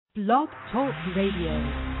Blog Talk Radio.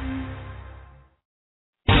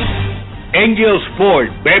 Angel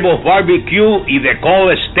Sport, Bebo Barbecue y The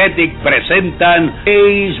Call Aesthetic presentan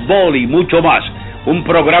Béisbol y mucho más, un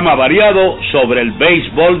programa variado sobre el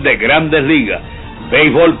béisbol de Grandes Ligas,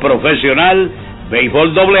 béisbol profesional,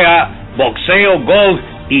 béisbol AA, boxeo, golf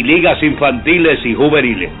y ligas infantiles y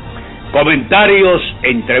juveniles. Comentarios,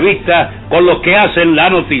 entrevistas con los que hacen la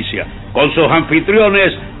noticia, con sus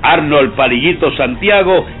anfitriones Arnold Palillito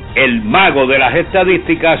Santiago, el mago de las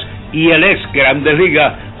estadísticas, y el ex Grandes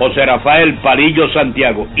Ligas, José Rafael Palillo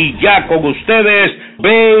Santiago. Y ya con ustedes,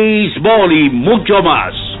 béisbol y mucho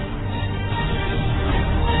más.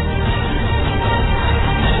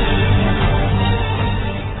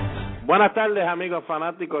 Buenas tardes, amigos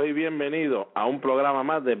fanáticos, y bienvenidos a un programa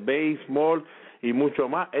más de béisbol y mucho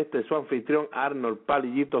más. Este es su anfitrión Arnold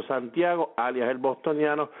Palillito Santiago, alias el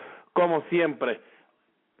bostoniano. Como siempre,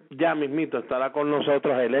 ya mismito estará con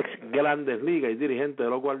nosotros el ex Grandes Ligas y dirigente de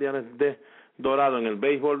los Guardianes de Dorado en el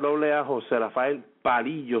béisbol AA, José Rafael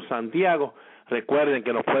Palillo Santiago. Recuerden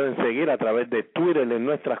que nos pueden seguir a través de Twitter en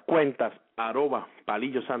nuestras cuentas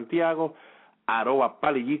 @Palillo Santiago,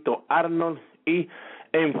 @Palillito Arnold, y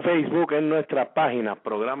en Facebook en nuestra página,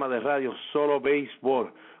 programa de radio Solo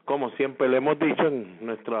Béisbol. Como siempre le hemos dicho, en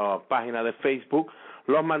nuestra página de Facebook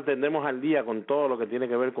los mantenemos al día con todo lo que tiene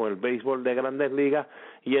que ver con el béisbol de Grandes Ligas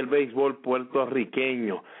y el béisbol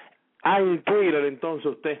puertorriqueño. En Twitter, entonces,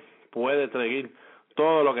 usted puede seguir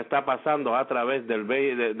todo lo que está pasando a través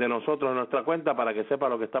de nosotros en nuestra cuenta, para que sepa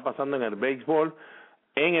lo que está pasando en el béisbol,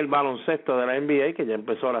 en el baloncesto de la NBA, que ya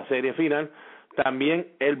empezó la serie final, también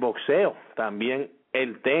el boxeo, también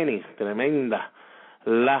el tenis, tremenda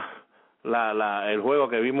el juego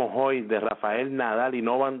que vimos hoy de Rafael Nadal y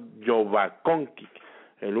Novak Djokovic,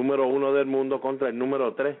 el número 1 del mundo contra el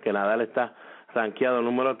número 3, que Nadal está rankeado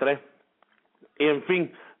número 3, y en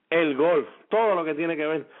fin, el golf, todo lo que tiene que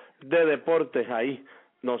ver de deportes, ahí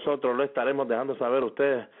nosotros lo estaremos dejando saber a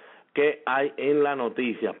ustedes qué hay en la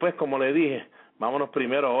noticia. Pues como les dije, vámonos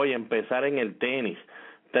primero hoy a empezar en el tenis.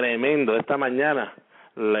 Tremendo, esta mañana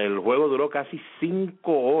el juego duró casi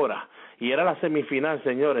 5 horas, y era la semifinal,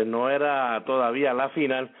 señores, no era todavía la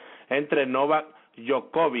final, entre Novak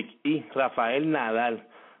Djokovic y Rafael Nadal.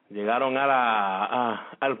 Llegaron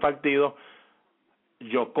al partido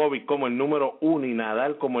Djokovic como el número 1 y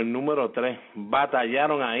Nadal como el número 3.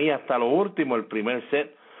 Batallaron ahí hasta lo último. El primer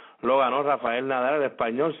set lo ganó Rafael Nadal, el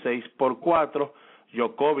español, 6-4.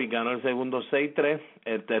 Djokovic ganó el segundo 6-3.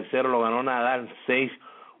 El tercero lo ganó Nadal,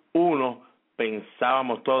 6-1.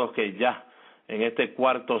 Pensábamos todos que ya en este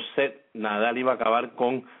cuarto set Nadal iba a acabar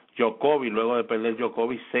con Djokovic, luego de perder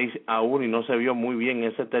Djokovic 6-1, y no se vio muy bien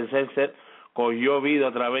ese tercer set. Cogió vida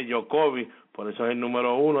otra vez Djokovic, por eso es el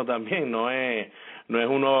número 1 también, no es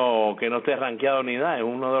uno que no esté rankeado ni nada, es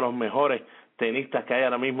uno de los mejores tenistas que hay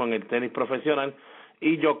ahora mismo en el tenis profesional,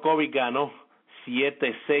 y Djokovic ganó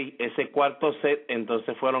 7-6 ese cuarto set.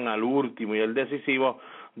 Entonces fueron al último y el decisivo,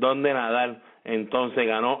 donde Nadal entonces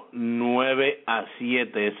ganó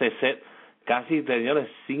 9-7 ese set. Casi, señores,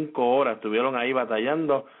 5 horas estuvieron ahí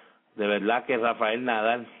batallando. De verdad que Rafael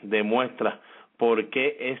Nadal demuestra por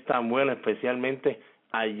qué es tan bueno, especialmente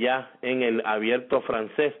allá en el abierto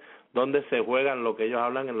francés, donde se juegan lo que ellos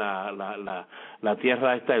hablan en la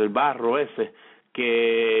tierra esta, el barro ese,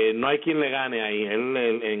 que no hay quien le gane ahí. Él,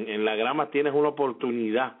 en la grama tienes una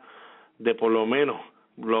oportunidad de por lo menos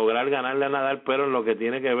lograr ganarle a Nadal, pero en lo que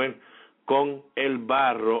tiene que ver con el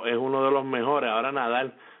barro es uno de los mejores. Ahora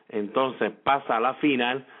Nadal entonces pasa a la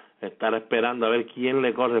final, estar esperando a ver quién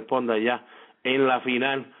le corresponde allá en la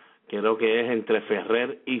final. Creo que es entre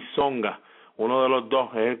Ferrer y Tsonga. Uno de los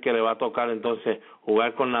dos es el que le va a tocar entonces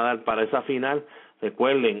jugar con Nadal para esa final.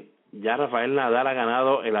 Recuerden, ya Rafael Nadal ha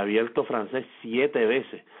ganado el abierto francés 7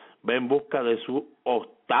 veces. Va en busca de su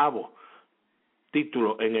 8º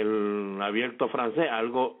título en el abierto francés,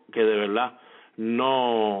 algo que de verdad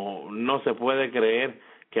no se puede creer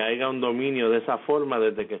que haya un dominio de esa forma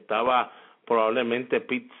desde que estaba probablemente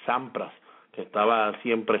Pete Sampras, que estaba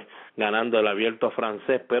siempre ganando el abierto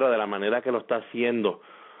francés, pero de la manera que lo está haciendo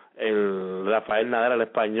el Rafael Nadal, el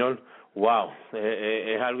español, wow,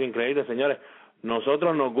 es algo increíble, señores.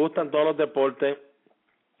 Nosotros nos gustan todos los deportes.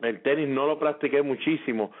 El tenis no lo practiqué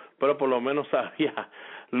muchísimo, pero por lo menos sabía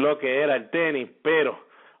lo que era el tenis, pero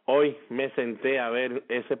hoy me senté a ver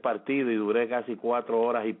ese partido y duré casi 4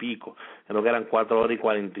 horas y pico. Creo que eran 4 horas y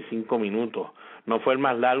 45 minutos. No fue el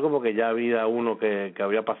más largo porque ya había uno que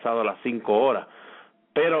había pasado las 5 horas.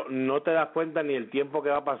 Pero no te das cuenta ni el tiempo que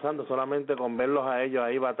va pasando, solamente con verlos a ellos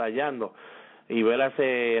ahí batallando y ver a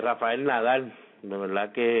ese Rafael Nadal. De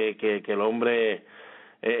verdad que el hombre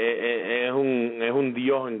es un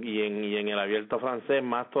dios, y en el abierto francés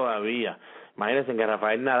más todavía. Imagínense que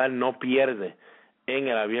Rafael Nadal no pierde en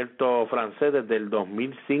el abierto francés desde el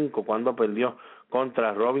 2005, cuando perdió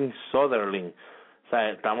contra Robin Soderling. O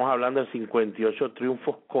sea, estamos hablando de 58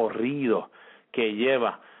 triunfos corridos que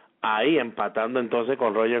lleva ahí, empatando entonces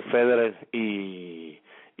con Roger Federer y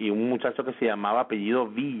un muchacho que se llamaba apellido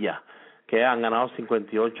Villa, que han ganado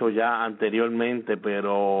 58 ya anteriormente.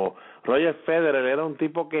 Pero Roger Federer era un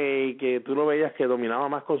tipo que tú lo veías que dominaba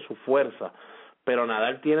más con su fuerza, pero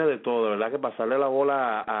Nadal tiene de todo, ¿verdad? Que pasarle la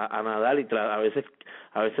bola a Nadal, y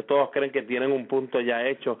a veces todos creen que tienen un punto ya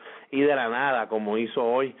hecho, y de la nada, como hizo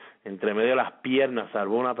hoy, entre medio de las piernas,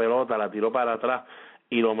 salvó una pelota, la tiró para atrás,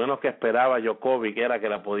 y lo menos que esperaba Djokovic era que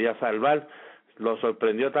la podía salvar. Lo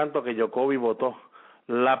sorprendió tanto que Djokovic botó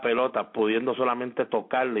la pelota, pudiendo solamente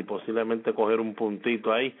tocarla y posiblemente coger un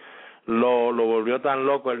puntito ahí. Lo volvió tan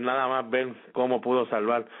loco el nada más ver cómo pudo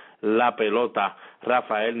salvar la pelota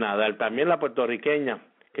Rafael Nadal. También la puertorriqueña,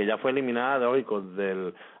 que ya fue eliminada de hoy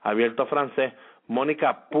del abierto francés,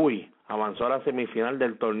 Mónica Puig, avanzó a la semifinal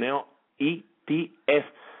del torneo ITF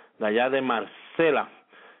de allá de Marsella.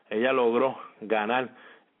 Ella logró ganar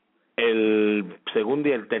el segundo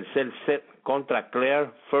y el tercer set contra Claire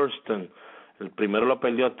Thurston. El primero lo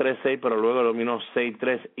perdió 3-6, pero luego lo dominó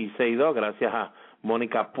 6-3 y 6-2, gracias a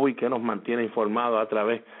Mónica Puig, que nos mantiene informados a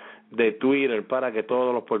través de Twitter, para que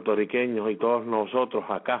todos los puertorriqueños y todos nosotros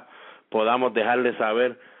acá podamos dejarle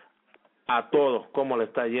saber a todos cómo le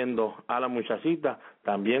está yendo a la muchachita.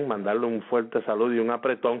 También mandarle un fuerte saludo y un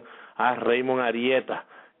apretón a Raymond Arieta,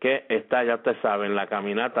 que está, ya ustedes saben, en la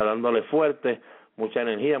caminata dándole fuerte. Mucha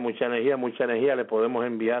energía le podemos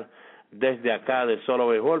enviar desde acá de Solo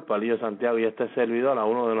Béisbol, Palillo Santiago y este servidor, a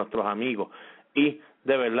uno de nuestros amigos, y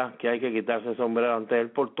de verdad que hay que quitarse el sombrero ante él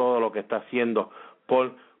por todo lo que está haciendo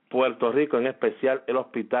por Puerto Rico, en especial el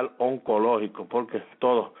hospital oncológico, porque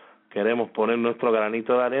todos queremos poner nuestro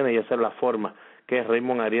granito de arena, y esa es la forma que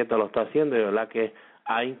Raymond Arieta lo está haciendo, y de verdad que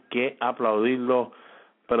hay que aplaudirlo,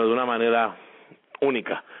 pero de una manera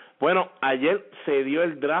única. Bueno, ayer se dio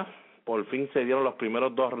el draft, por fin se dieron los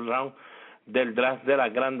primeros 2 rounds del draft de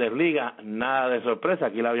las Grandes Ligas. Nada de sorpresa,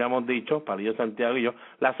 aquí lo habíamos dicho, Palillo Santiago y yo,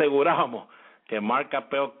 le asegurábamos que Mark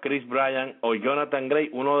Appel, Chris Bryant o Jonathan Gray,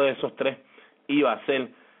 uno de esos 3 iba a ser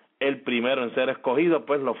el primero en ser escogido.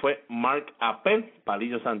 Pues lo fue Mark Appel.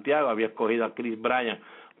 Palillo Santiago había escogido a Chris Bryant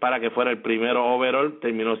para que fuera el primero overall,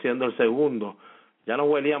 terminó siendo el segundo. Ya nos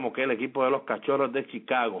huelíamos que el equipo de los Cachorros de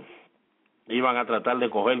Chicago iban a tratar de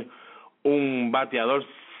coger un bateador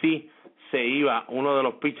si se iba uno de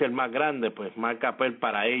los pitchers más grandes. Pues Mark Appel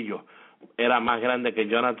para ellos era más grande que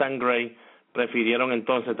Jonathan Gray. Prefirieron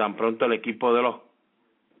entonces, tan pronto el equipo de los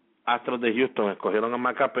Astros de Houston escogieron a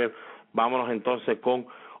Mark Appel, vámonos entonces con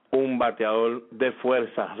un bateador de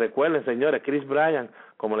fuerza. Recuerden, señores, Chris Bryant,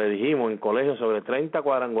 como le dijimos, en colegio sobre 30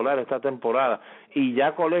 cuadrangulares esta temporada, y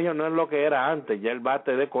ya colegio no es lo que era antes, ya el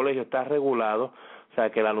bate de colegio está regulado, o sea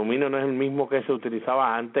que el aluminio no es el mismo que se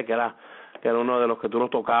utilizaba antes, que era uno de los que tú lo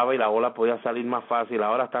tocabas y la bola podía salir más fácil.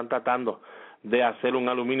 Ahora están tratando de hacer un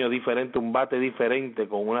aluminio diferente, un bate diferente,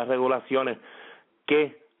 con unas regulaciones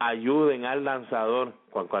que ayuden al lanzador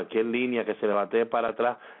con cualquier línea que se le batee para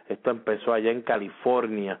atrás. Esto empezó allá en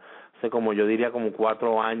California, hace como yo diría como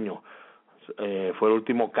 4 años. Fue el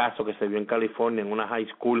último caso que se vio en California, en una high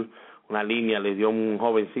school, una línea le dio un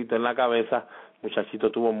jovencito en la cabeza, el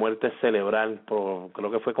muchachito tuvo muerte cerebral,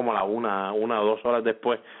 creo que fue como a la una o 2 horas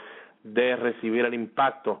después de recibir el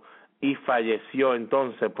impacto, y falleció.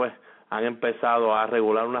 Entonces pues han empezado a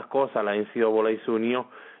regular unas cosas, la NCAA se unió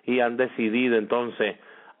y han decidido entonces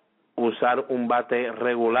usar un bate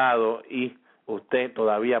regulado, y usted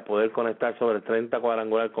todavía poder conectar sobre 30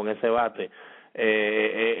 cuadrangulares con ese bate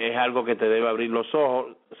es algo que te debe abrir los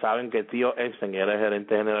ojos. Saben que tío Exen, que era el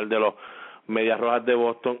gerente general de los Medias Rojas de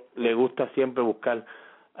Boston, le gusta siempre buscar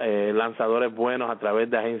lanzadores buenos a través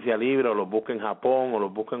de agencia libre, o los busca en Japón o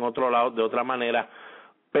los busca en otro lado de otra manera,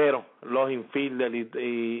 pero los infielders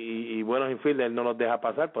y buenos infielders no los deja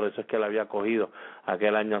pasar. Por eso es que él había cogido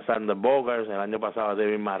aquel año a Sander Bogaerts, el año pasado a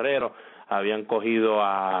David Marrero, habían cogido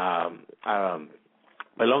a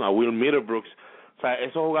Will Middlebrooks. O sea,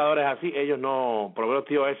 esos jugadores así, ellos no, por lo menos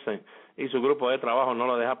tío Ersen y su grupo de trabajo no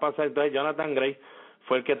lo deja pasar. Entonces Jonathan Gray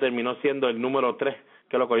fue el que terminó siendo el número 3,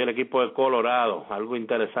 que lo cogió el equipo de Colorado. Algo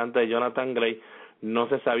interesante de Jonathan Gray, no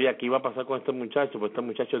se sabía qué iba a pasar con este muchacho, pues este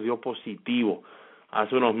muchacho dio positivo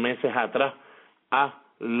hace unos meses atrás a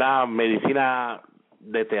la medicina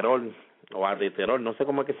de terror, o aditerol, no sé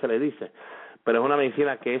cómo es que se le dice, pero es una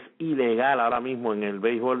medicina que es ilegal ahora mismo en el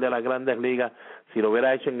béisbol de las Grandes Ligas. Si lo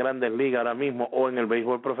hubiera hecho en Grandes Ligas ahora mismo o en el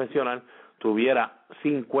béisbol profesional, tuviera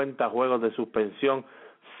 50 juegos de suspensión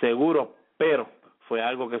seguro, pero fue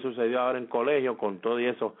algo que sucedió ahora en colegio. Con todo y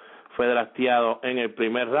eso fue drafteado en el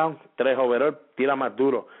primer round, 3 overall, tira más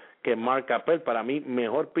duro que Mark Capel, para mí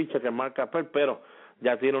mejor pitcher que Mark Capel, pero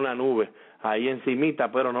ya tiene una nube ahí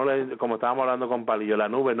encimita, pero no le, como estábamos hablando con Palillo, la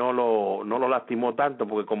nube no lo lastimó tanto,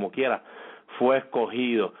 porque como quiera fue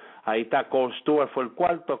escogido. Ahí está Cole Stewart, fue el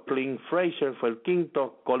cuarto, Clint Frazier fue el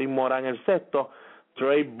quinto, Colin Moran el sexto,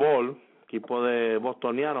 Trey Ball, equipo de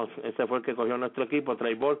bostonianos, ese fue el que cogió nuestro equipo.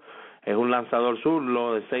 Trey Ball es un lanzador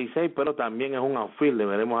zurdo de 6'6", pero también es un outfielder.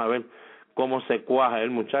 Veremos a ver cómo se cuaja el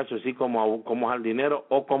muchacho, así como jardinero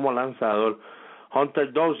o como lanzador.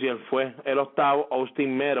 Hunter Dozier fue el octavo,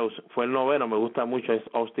 Austin Meadows fue el noveno, me gusta mucho es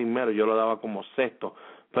Austin Meadows, yo lo daba como sexto,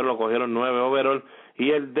 pero lo cogieron 9 overall,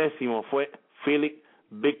 y el décimo fue Philip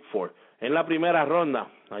Bickford. En la primera ronda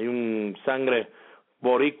hay un sangre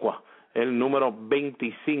boricua, el número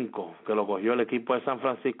 25, que lo cogió el equipo de San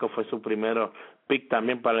Francisco, fue su primer pick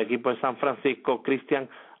también para el equipo de San Francisco, Cristian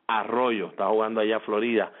Arroyo, está jugando allá en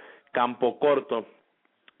Florida, campo corto,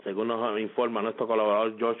 según nos informa nuestro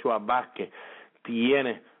colaborador Joshua Vázquez,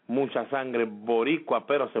 tiene mucha sangre boricua,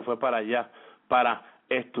 pero se fue para allá para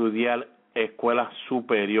estudiar escuela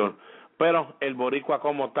superior. Pero el boricua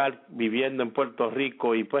como tal, viviendo en Puerto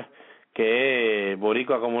Rico, y pues que es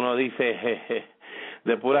boricua, como uno dice,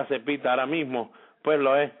 de pura cepita ahora mismo, pues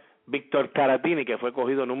lo es Víctor Caratini, que fue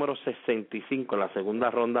cogido número 65 en la segunda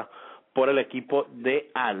ronda por el equipo de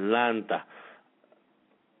Atlanta.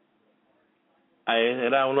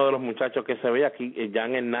 Era uno de los muchachos que se veía aquí,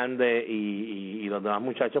 Jan Hernández y los demás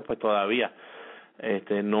muchachos pues todavía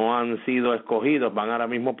no han sido escogidos, van ahora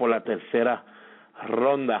mismo por la tercera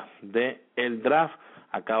ronda de el draft.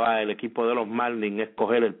 Acaba el equipo de los Marlins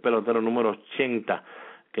escoger el pelotero número 80,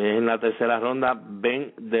 que es en la tercera ronda,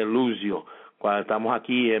 Ben DeLucio. Cuando estamos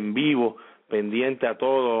aquí en vivo, pendiente a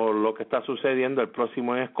todo lo que está sucediendo, el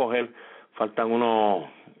próximo en escoger, faltan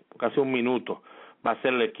casi un minuto, va a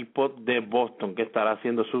ser el equipo de Boston, que estará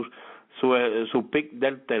haciendo su pick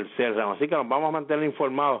del tercer round. Así que nos vamos a mantener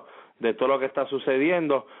informados de todo lo que está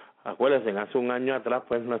sucediendo. Acuérdense, hace un año atrás,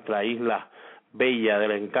 pues nuestra isla bella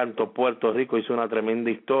del encanto, Puerto Rico, hizo una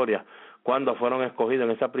tremenda historia cuando fueron escogidos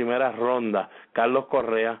en esa primera ronda Carlos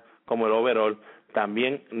Correa como el overall,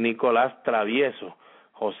 también Nicolás Travieso,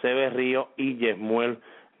 José Berrío y Yesmuel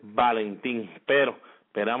Valentín. Pero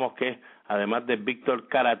esperamos que además de Víctor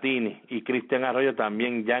Caratini y Cristian Arroyo,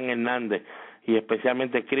 también Jan Hernández y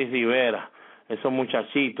especialmente Chris Rivera, esos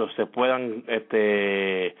muchachitos se puedan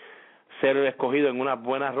ser escogidos en una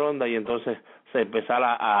buena ronda, y entonces se empezar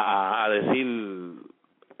a decir,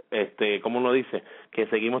 como uno dice, que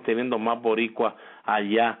seguimos teniendo más boricuas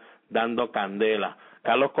allá dando candela.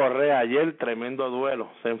 Carlos Correa ayer, tremendo duelo,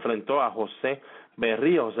 se enfrentó a José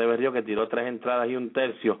Berrío que tiró 3 entradas y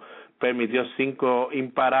 1/3, permitió 5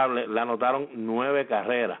 imparables, le anotaron 9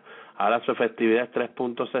 carreras. Ahora su efectividad es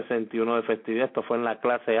 3.61 de efectividad. Esto fue en la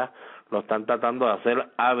clase A. Lo están tratando de hacer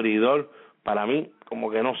abridor. Para mí, como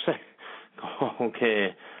que no sé, como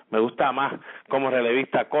que me gusta más como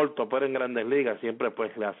relevista corto, pero en Grandes Ligas siempre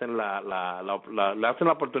pues le hacen le hacen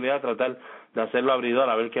la oportunidad de tratar de hacerlo abridor,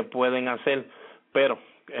 a ver qué pueden hacer. Pero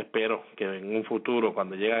espero que en un futuro,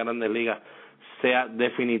 cuando llegue a Grandes Ligas, sea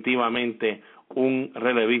definitivamente un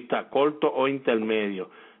relevista corto o intermedio.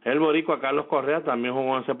 El boricua Carlos Correa también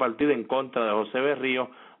jugó ese partido en contra de José Berrío,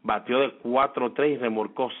 batió de 4-3 y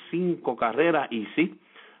remolcó 5 carreras, y sí,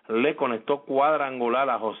 le conectó cuadrangular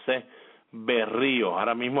a José Berrío.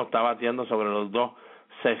 Ahora mismo está bateando sobre los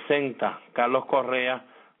 2.60. Carlos Correa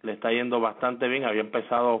le está yendo bastante bien, había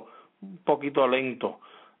empezado un poquito lento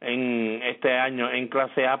en este año en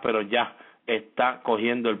clase A, pero ya está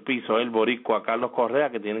cogiendo el piso el boricua Carlos Correa,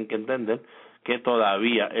 que tienen que entender que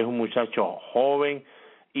todavía es un muchacho joven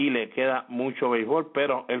y le queda mucho béisbol,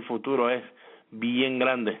 pero el futuro es bien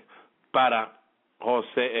grande para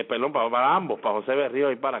para ambos, para José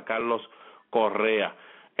Berrío y para Carlos Correa.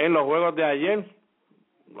 En los juegos de ayer,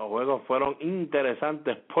 los juegos fueron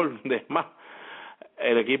interesantes por demás.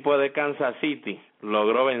 El equipo de Kansas City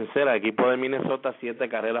logró vencer al equipo de Minnesota 7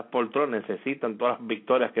 carreras por 3. Necesitan todas las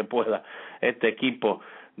victorias que pueda este equipo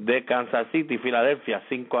de Kansas City. Filadelfia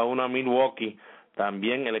 5-1 a Milwaukee.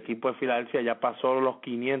 También el equipo de Filadelfia ya pasó los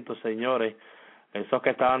 500, señores. Esos que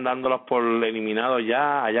estaban dándolos por eliminados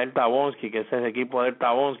ya, allá el Tabonsky, que ese es el equipo del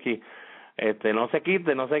Tabonsky, no se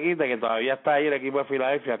quite, que todavía está ahí el equipo de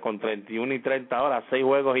Filadelfia con 31-30 ahora, 6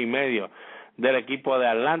 juegos y medio del equipo de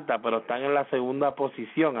Atlanta, pero están en la segunda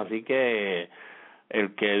posición, así que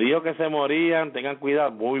el que dijo que se morían, tengan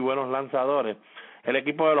cuidado, muy buenos lanzadores. El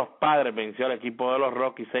equipo de los Padres venció al equipo de los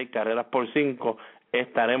Rockies 6 carreras por 5.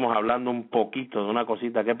 estaremos hablando un poquito de una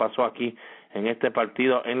cosita que pasó aquí en este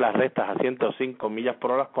partido en las rectas a 105 millas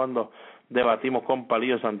por hora cuando debatimos con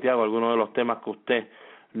Palillo Santiago algunos de los temas que usted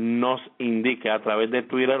nos indique a través de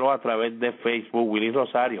Twitter o a través de Facebook. Willie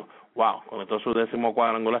Rosario, wow, conectó su 10º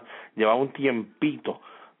cuadrangular, llevaba un tiempito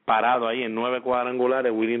parado ahí en 9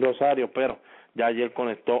 cuadrangulares Willie Rosario, pero ya ayer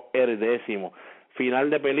conectó el 10º. Final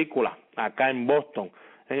de película acá en Boston,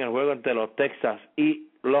 en el juego entre los Texas y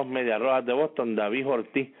los Medias Rojas de Boston. David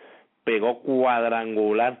Ortiz pegó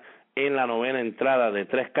cuadrangular en la 9ª entrada de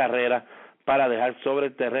 3 carreras para dejar sobre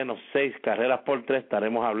el terreno 6 carreras por 3.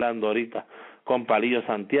 Estaremos hablando ahorita con Palillo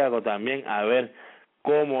Santiago también a ver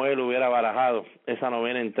cómo él hubiera barajado esa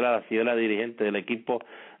 9ª entrada si era dirigente del equipo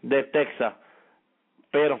de Texas.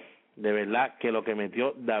 Pero de verdad que lo que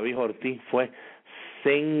metió David Ortiz fue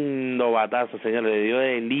sendo batazo, señores, le dio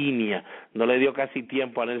de línea, no le dio casi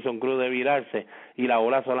tiempo a Nelson Cruz de virarse y la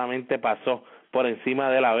bola solamente pasó por encima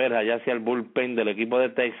de la verja, ya hacia el bullpen del equipo de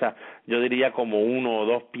Texas, yo diría como 1 o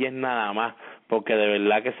 2 pies nada más, porque de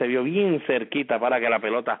verdad que se vio bien cerquita para que la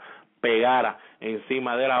pelota pegara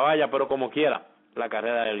encima de la valla, pero como quiera, la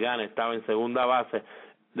carrera del Gane estaba en segunda base,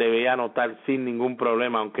 debía anotar sin ningún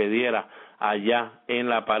problema, aunque diera allá en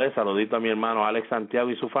la pared. Saludito a mi hermano Alex Santiago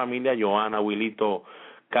y su familia, Joana, Wilito,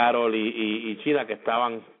 Carol y China, que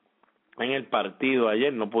estaban en el partido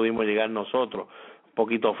ayer. No pudimos llegar nosotros, un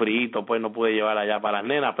poquito frío, pues no pude llevar allá para las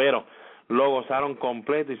nenas, pero lo gozaron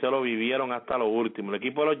completo y se lo vivieron hasta lo último. El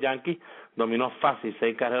equipo de los Yankees dominó fácil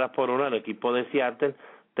 6 carreras por 1, el equipo de Seattle,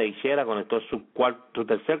 Teixeira conectó su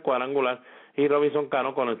tercer cuadrangular y Robinson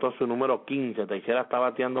Cano conectó su número 15. Teixeira está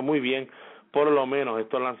bateando muy bien, por lo menos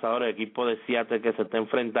estos lanzadores del equipo de Seattle que se está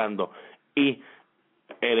enfrentando, y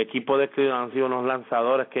el equipo de Criollo han sido unos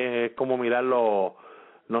lanzadores que es como mirarlo,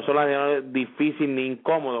 no solo difícil ni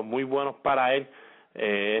incómodo, muy buenos para él,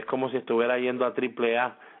 es como si estuviera yendo a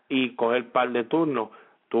AAA y coger par de turnos.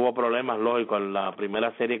 Tuvo problemas lógicos en la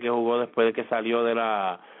primera serie que jugó después de que salió de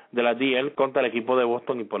la DL contra el equipo de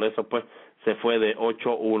Boston y por eso pues se fue de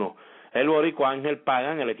 8-1. El boricua Ángel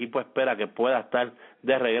Pagan, el equipo espera que pueda estar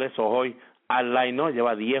de regreso hoy al line-up,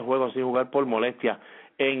 lleva 10 juegos sin jugar por molestia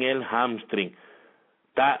en el hamstring.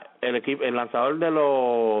 Está el lanzador de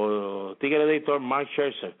los Tigres de Detroit, Mark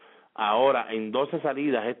Scherzer, ahora en 12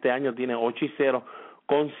 salidas este año tiene 8-0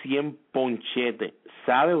 con 100 ponchetes.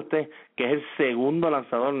 ¿Sabe usted que es el segundo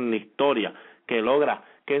lanzador en la historia que logra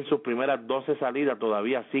que en sus primeras 12 salidas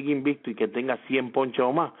todavía siga invicto y que tenga 100 ponches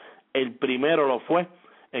o más? El primero lo fue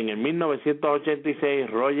en el 1986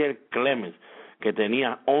 Roger Clemens, que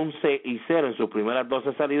tenía 11-0 en sus primeras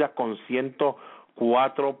 12 salidas con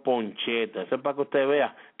 104 ponchetes. Eso es para que usted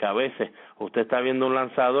vea que a veces usted está viendo un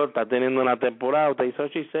lanzador, está teniendo una temporada, usted dice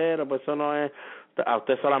 8-0, pues eso no es, a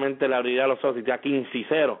usted solamente le abriría los ojos y ya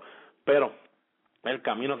 15-0, pero el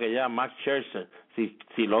camino que lleva Max Scherzer,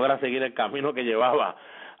 si logra seguir el camino que llevaba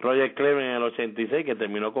Roger Clemens en el 86, que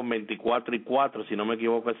terminó con 24-4, si no me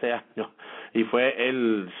equivoco, ese año, y fue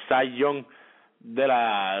el Cy Young de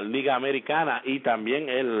la Liga Americana y también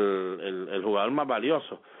el jugador más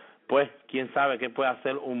valioso. Pues quién sabe qué puede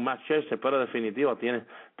hacer un Max Scherzer, pero definitivo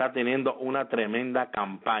está teniendo una tremenda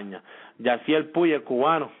campaña. Yasiel Puig, el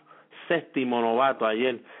cubano, 7º novato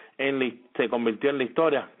ayer, se convirtió en la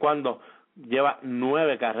historia cuando lleva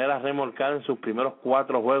 9 carreras remolcadas en sus primeros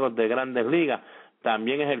 4 juegos de Grandes Ligas.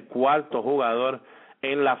 También es el 4º jugador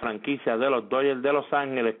en la franquicia de los Dodgers de Los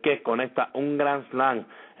Ángeles que conecta un Grand Slam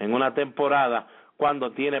en una temporada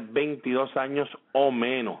cuando tiene 22 años o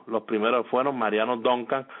menos. Los primeros fueron Mariano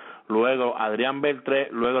Duncan, luego Adrián Beltré,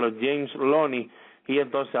 luego los James Loney y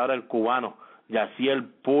entonces ahora el cubano Yasiel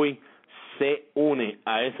Puig se une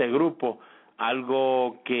a ese grupo,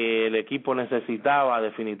 algo que el equipo necesitaba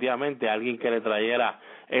definitivamente, alguien que le trayera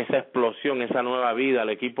esa explosión, esa nueva vida al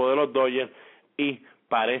equipo de los Dodgers, y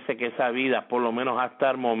parece que esa vida, por lo menos hasta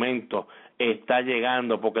el momento, está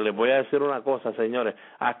llegando, porque les voy a decir una cosa, señores,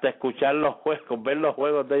 hasta escuchar los juegos, ver los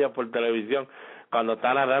juegos de ellos por televisión, cuando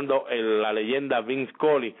está narrando la leyenda Vince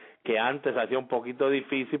Scully, que antes hacía un poquito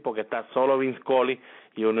difícil porque está solo Vince Scully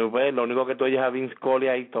y uno ve, lo único que tú oyes a Vince Scully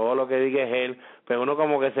ahí, todo lo que diga es él, pero uno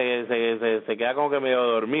como que se queda como que medio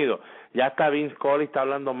dormido. Ya está Vince Scully, está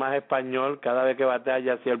hablando más español cada vez que batea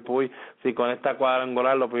Yasiel Puig, si con esta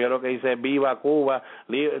cuadrangular lo primero que dice es viva Cuba,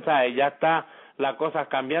 o sea, ya está las cosas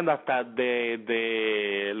cambiando hasta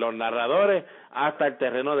de los narradores hasta el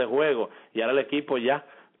terreno de juego, y ahora el equipo ya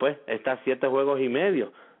pues está a 7 juegos y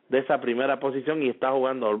medio de esa primera posición y está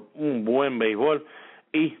jugando un buen béisbol,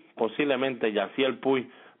 y posiblemente Yasiel Puig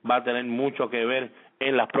va a tener mucho que ver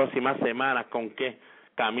en las próximas semanas con qué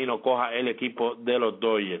camino coja el equipo de los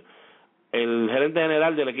Dodgers. El gerente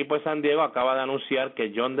general del equipo de San Diego acaba de anunciar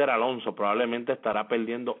que Yonder Alonso probablemente estará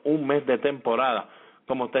perdiendo un mes de temporada.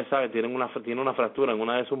 Como usted sabe, tiene una fractura en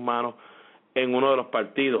una de sus manos en uno de los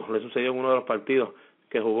partidos. Le sucedió en uno de los partidos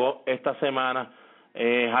que jugó esta semana.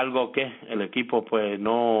 Es algo que el equipo pues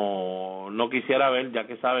no quisiera ver, ya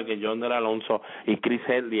que sabe que Yonder Alonso y Chris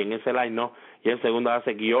Headley en ese line-up y en segunda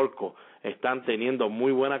base Giorco están teniendo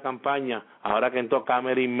muy buena campaña. Ahora que entró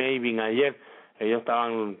Cameron Maybin ayer, ellos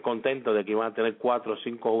estaban contentos de que iban a tener 4 o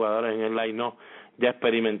 5 jugadores en el line-up ya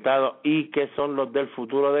experimentados y que son los del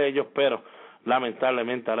futuro de ellos, pero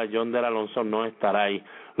lamentablemente ahora Yonder Alonso no estará ahí.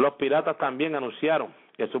 Los Piratas también anunciaron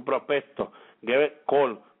que su prospecto Gerrit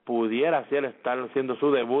Cole pudiera estar haciendo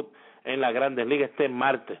su debut en las Grandes Ligas este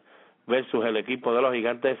martes versus el equipo de los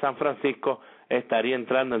Gigantes de San Francisco. Estaría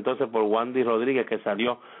entrando entonces por Wandy Rodríguez, que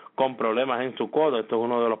salió con problemas en su codo. Esto es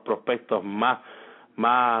uno de los prospectos más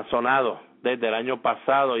sonados desde el año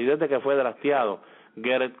pasado y desde que fue drafteado.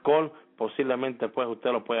 Gerrit Cole, posiblemente pues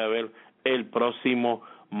usted lo puede ver el próximo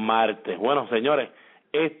martes. Bueno, señores,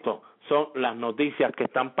 estas son las noticias que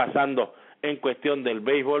están pasando en cuestión del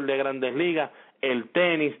béisbol de Grandes Ligas, el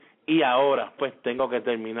tenis, y ahora pues tengo que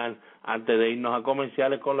terminar antes de irnos a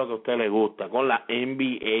comerciales con lo que a usted le gusta, con la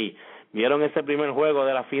NBA. ¿Vieron ese primer juego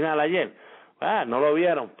de la final ayer? ¿No lo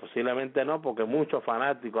vieron? Posiblemente no, porque muchos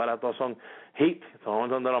fanáticos ahora todos son hits,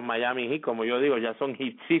 son de los Miami Heat, como yo digo, ya son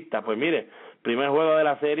hitsistas. Pues mire, primer juego de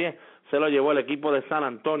la serie se lo llevó el equipo de San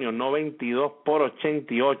Antonio,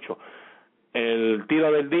 92-88. El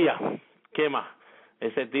tiro del día, ¿qué más?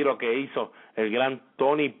 Ese tiro que hizo el gran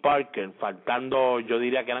Tony Parker, faltando, yo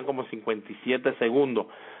diría que eran como 57 segundos,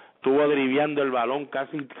 estuvo driviando el balón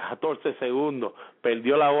casi 14 segundos,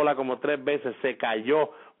 perdió la bola como 3 veces, se cayó,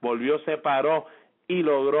 volvió, se paró y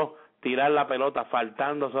logró tirar la pelota,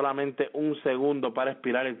 faltando solamente 1 segundo para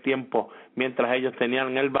expirar el tiempo, mientras ellos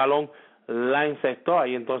tenían el balón, la encestó.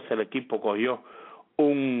 Ahí entonces el equipo cogió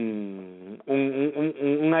un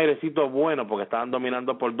airecito bueno, porque estaban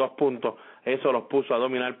dominando por 2 puntos, eso los puso a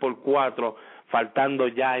dominar por 4, faltando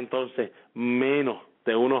ya entonces menos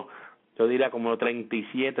de unos, yo diría como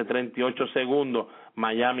 37, 38 segundos.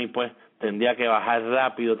 Miami pues tendría que bajar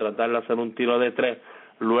rápido, tratar de hacer un tiro de 3,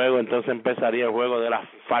 luego entonces empezaría el juego de las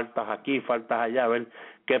faltas aquí, faltas allá, a ver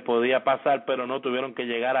qué podía pasar, pero no tuvieron que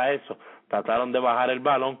llegar a eso, trataron de bajar el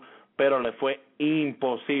balón, pero le fue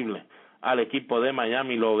imposible al equipo de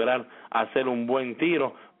Miami lograr hacer un buen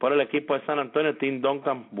tiro. Por el equipo de San Antonio, Tim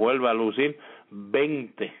Duncan vuelve a lucir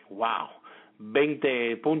 20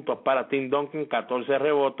 puntos para Tim Duncan, 14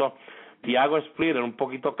 rebotes. Thiago Splitter un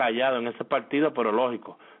poquito callado en ese partido, pero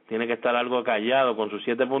lógico, tiene que estar algo callado con sus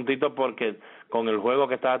 7 puntitos, porque con el juego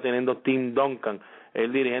que estaba teniendo Tim Duncan,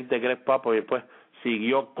 el dirigente Greg Popovich pues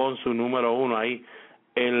siguió con su número 1 ahí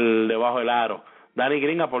debajo del aro. Danny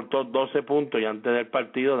Green aportó 12 puntos y antes del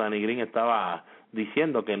partido Danny Green estaba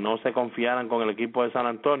diciendo que no se confiaran con el equipo de San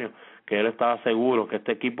Antonio, que él estaba seguro que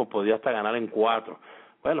este equipo podía hasta ganar en 4.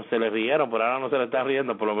 Bueno, se le rieron, pero ahora no se le está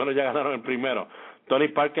riendo, por lo menos ya ganaron el primero. Tony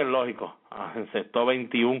Parker, lógico, encestó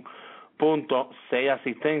 21 puntos, 6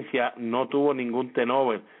 asistencias, no tuvo ningún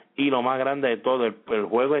turnover, y lo más grande de todo, el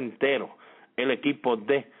juego entero, el equipo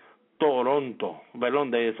de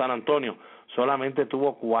de San Antonio, solamente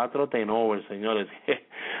tuvo 4 turnovers, señores.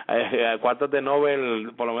 4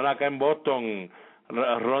 turnovers, por lo menos acá en Boston,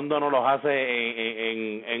 Rondo no los hace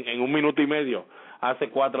en 1 minuto y medio, hace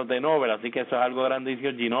 4 turnovers, así que eso es algo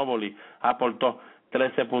grandísimo. Ginobili aportó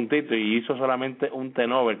 13 puntitos y hizo solamente un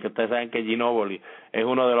turnover, que ustedes saben que Ginobili es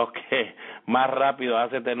uno de los que más rápido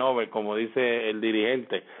hace turnover, como dice el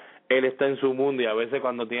dirigente. Él está en su mundo y a veces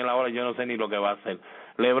cuando tiene la bola yo no sé ni lo que va a hacer.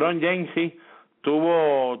 LeBron James sí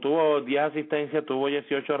tuvo 10 asistencias, tuvo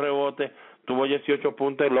 18 rebotes, tuvo 18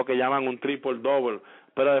 puntos, lo que llaman un triple-double,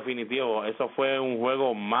 pero definitivo, eso fue un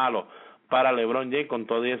juego malo para LeBron James, con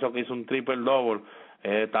todo eso que hizo un triple-double.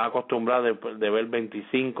 Estaba acostumbrado de ver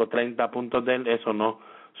 25, 30 puntos de él, eso no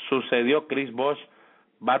sucedió. Chris Bosh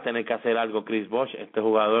va a tener que hacer algo. Chris Bosh, este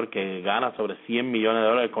jugador que gana sobre $100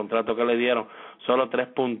 millones, el contrato que le dieron, solo 3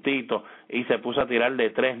 puntitos, y se puso a tirar de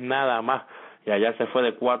 3 nada más, y allá se fue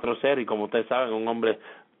de 4-0, y como ustedes saben, un hombre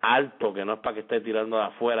alto, que no es para que esté tirando de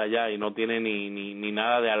afuera allá, y no tiene ni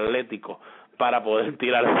nada de atlético para poder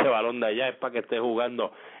tirar ese balón de allá, es para que esté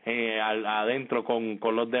jugando adentro con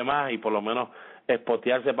los demás, y por lo menos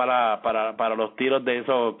espotearse para los tiros de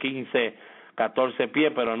esos 15, 14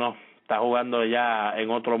 pies, pero no, está jugando ya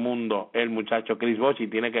en otro mundo el muchacho Chris Bosh, y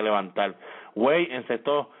tiene que levantar. Wade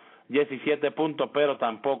encestó 17 puntos, pero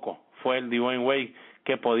tampoco fue el Dwayne Wade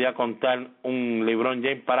que podía contar un LeBron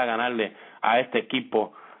James para ganarle a este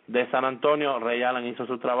equipo de San Antonio. Ray Allen hizo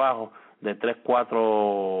su trabajo, de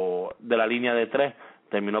 3-4 de la línea de 3,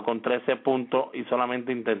 terminó con 13 puntos y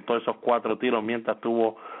solamente intentó esos 4 tiros mientras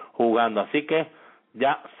estuvo jugando. Así que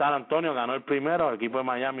ya San Antonio ganó el primero, el equipo de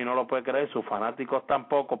Miami no lo puede creer, sus fanáticos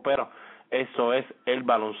tampoco, pero eso es el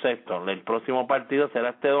baloncesto. El próximo partido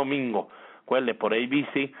será este domingo, recuerde, por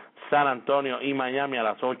ABC, San Antonio y Miami a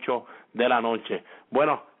las 8 de la noche.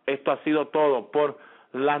 Bueno, esto ha sido todo por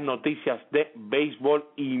las noticias de béisbol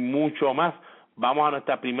y mucho más. Vamos a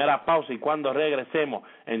nuestra primera pausa y cuando regresemos,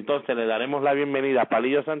 entonces le daremos la bienvenida a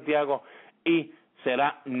Palillo Santiago y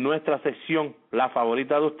será nuestra sección, la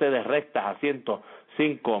favorita de ustedes, rectas a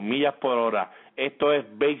 105 millas por hora. Esto es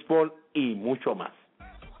béisbol y mucho más.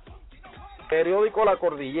 Periódico La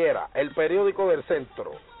Cordillera, el periódico del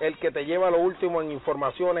centro, el que te lleva lo último en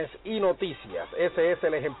informaciones y noticias. Ese es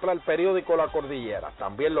el ejemplar periódico La Cordillera.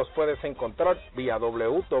 También los puedes encontrar vía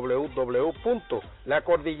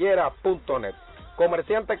www.lacordillera.net.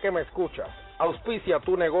 Comerciante que me escuchas, auspicia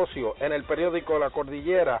tu negocio en el periódico La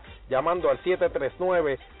Cordillera llamando al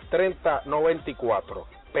 739-3094.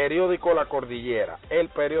 Periódico La Cordillera, el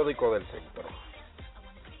periódico del centro.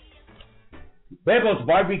 Bebo's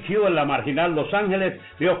Barbecue en la Marginal Los Ángeles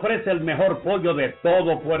le ofrece el mejor pollo de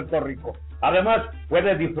todo Puerto Rico. Además,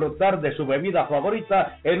 puede disfrutar de su bebida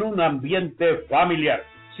favorita en un ambiente familiar.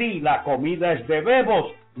 Si la comida es de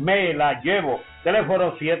Bebo's, me la llevo.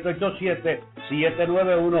 Teléfono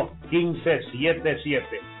 787-791-1577.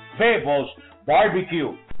 Bebo's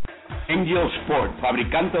Barbecue. Angel Sport,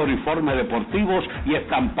 fabricante de uniformes deportivos y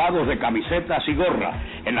estampados de camisetas y gorras,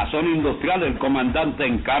 en la zona industrial del Comandante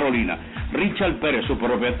en Carolina. Richard Pérez, su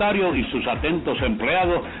propietario, y sus atentos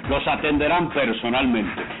empleados los atenderán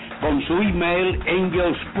personalmente. Con su email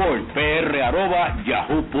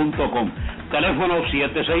angelsportpr@yahoo.com. Teléfono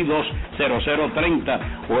 762-0030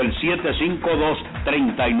 o el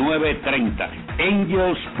 752-3930.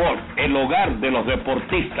 Angel Sport, el hogar de los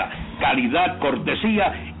deportistas. Calidad,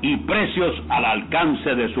 cortesía y precios al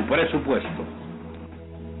alcance de su presupuesto.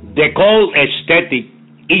 The Call Aesthetic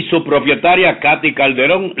y su propietaria Katy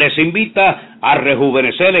Calderón les invita a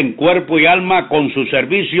rejuvenecer en cuerpo y alma con sus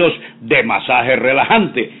servicios de masaje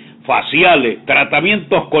relajante, faciales,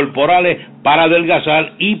 tratamientos corporales para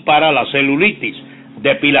adelgazar y para la celulitis,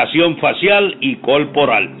 depilación facial y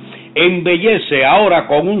corporal. Embellece ahora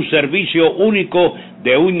con un servicio único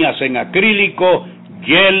de uñas en acrílico,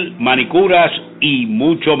 gel, manicuras y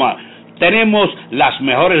mucho más. Tenemos las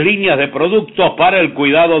mejores líneas de productos para el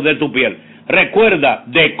cuidado de tu piel. Recuerda,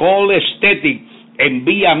 The Call Aesthetic en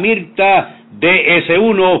Vía Mirta,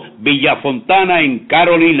 DS1, Villa Fontana en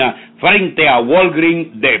Carolina, frente a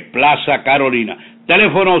Walgreens de Plaza Carolina.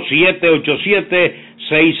 Teléfono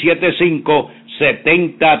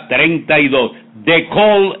 787-675-7032. The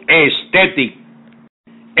Call Aesthetic.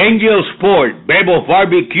 Angel Sport, Bebo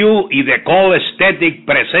Barbecue y The Call Aesthetic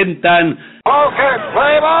presentan Okay,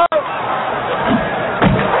 Bebo.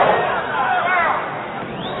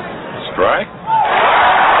 Strike.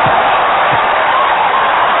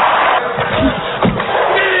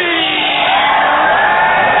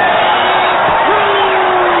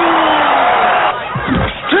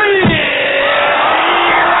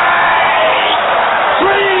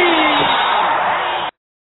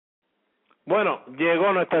 Bueno,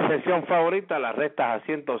 llegó nuestra sección favorita, las rectas a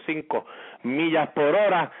 105 millas por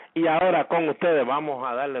hora, y ahora con ustedes vamos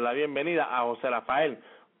a darle la bienvenida a José Rafael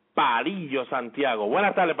Palillo Santiago.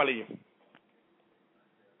 Buenas tardes, Palillo.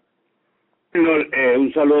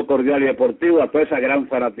 Un saludo cordial y deportivo a toda esa gran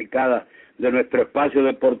fanaticada de nuestro espacio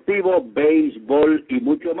deportivo, béisbol y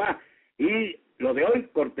mucho más. Y lo de hoy,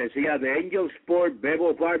 cortesía de Angel Sport,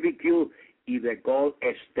 Bebo Barbecue y The Call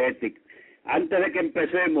Aesthetic. Antes de que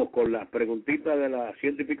empecemos con las preguntitas de las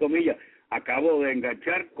 100 y pico millas, acabo de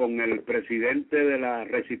enganchar con el presidente de la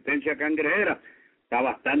Resistencia Cangrejera. Está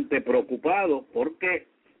bastante preocupado porque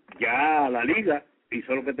ya la liga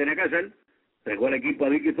hizo lo que tenía que hacer. Entregó el equipo a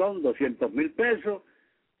Dickinson, $200,000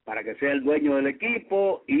 para que sea el dueño del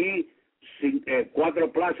equipo y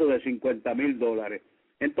 4 plazos de $50,000.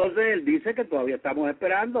 Entonces él dice que todavía estamos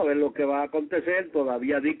esperando a ver lo que va a acontecer.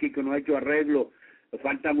 Todavía Dicky, que no ha hecho arreglo,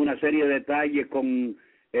 faltan una serie de detalles con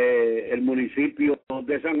el municipio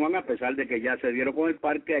de San Juan, a pesar de que ya se dieron con el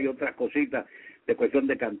parque. Hay otras cositas de cuestión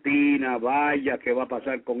de cantina, vallas, qué va a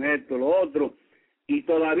pasar con esto, lo otro, y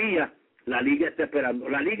todavía la liga está esperando.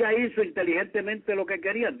 La liga hizo inteligentemente lo que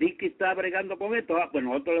quería. Dicky está bregando con esto. Pues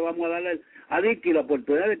nosotros le vamos a darle a Dicky la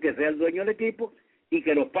oportunidad de que sea el dueño del equipo y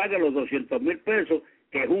que nos pague los $200,000,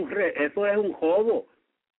 que eso es un jobo.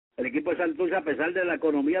 El equipo de Santurce, a pesar de la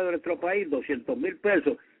economía de nuestro país,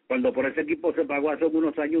 $200,000, cuando por ese equipo se pagó hace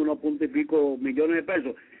unos años 1.5 millones de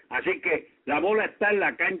pesos. Así que la bola está en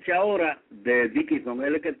la cancha ahora de Dickinson, él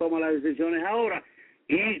es el que toma las decisiones ahora,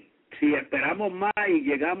 y si esperamos más y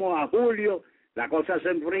llegamos a julio, la cosa se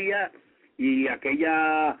enfría y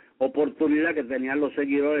aquella oportunidad que tenían los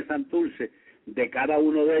seguidores de Santurce de cada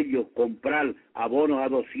uno de ellos comprar abonos a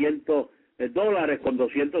 $200 con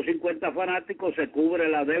 250 fanáticos, se cubre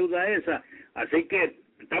la deuda esa. Así que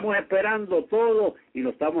estamos esperando todo y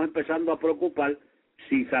nos estamos empezando a preocupar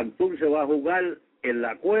si Santurce va a jugar en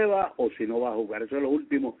la cueva o si no va a jugar. Eso es lo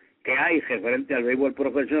último que hay referente al béisbol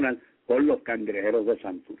profesional con los Cangrejeros de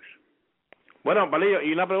Santurce. Bueno, Palillo,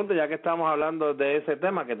 y una pregunta, ya que estamos hablando de ese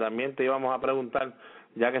tema, que también te íbamos a preguntar,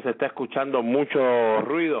 ya que se está escuchando mucho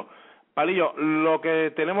ruido. Palillo, lo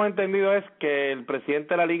que tenemos entendido es que el presidente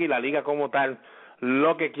de la liga y la liga como tal,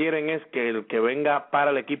 lo que quieren es que el que venga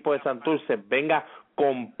para el equipo de Santurce venga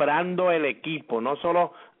comprando el equipo, no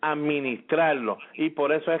solo administrarlo, y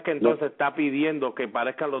por eso es que entonces está pidiendo que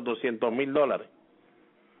parezcan los $200,000.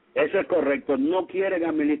 Eso es correcto, no quieren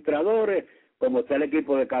administradores, como está el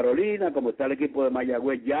equipo de Carolina, como está el equipo de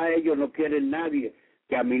Mayagüez, ya ellos no quieren nadie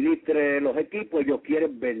que administre los equipos, ellos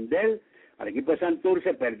quieren vender al equipo de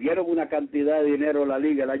Santurce. Perdieron una cantidad de dinero la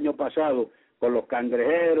liga el año pasado con los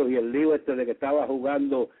Cangrejeros y el lío de que estaba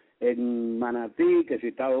jugando en Manatí, que si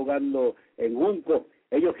estaba jugando en Junco.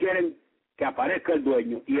 Ellos quieren que aparezca el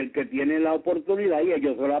dueño, y el que tiene la oportunidad, y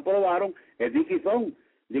ellos se lo aprobaron, es Dickinson.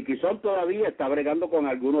 Dickinson todavía está bregando con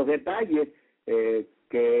algunos detalles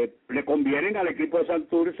que le convienen al equipo de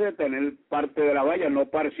Santurce tener parte de la valla, no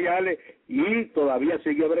parciales, y todavía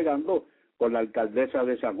sigue bregando con la alcaldesa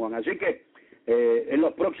de San Juan. Así que en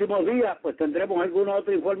los próximos días pues tendremos alguna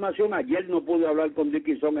otra información. Ayer no pude hablar con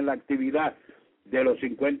Dickinson en la actividad de los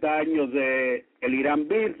 50 años de el Irán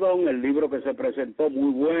Bison, el libro que se presentó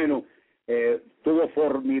muy bueno, estuvo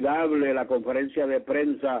formidable la conferencia de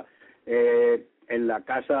prensa en la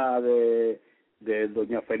casa de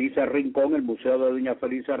doña Felisa Rincon, el museo de doña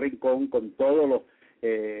Felisa Rincon, con todos los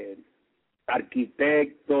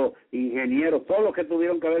arquitectos, ingenieros, todos los que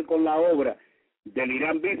tuvieron que ver con la obra del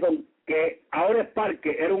Irán Bison, que ahora es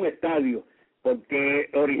parque, era un estadio, porque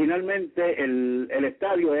originalmente el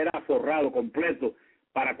estadio era forrado completo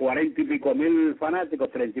para 40 y pico mil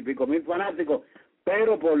fanáticos, 30 y pico mil fanáticos,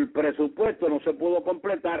 pero por presupuesto no se pudo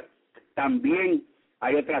completar. También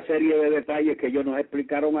hay otra serie de detalles que ellos nos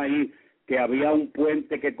explicaron ahí, que había un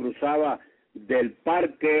puente que cruzaba del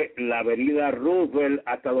parque, la avenida Roosevelt,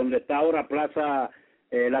 hasta donde está ahora Plaza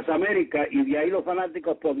Las Américas, y de ahí los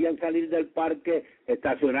fanáticos podían salir del parque,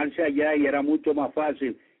 estacionarse allá, y era mucho más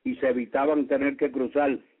fácil, y se evitaban tener que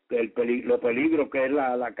cruzar lo peligro que es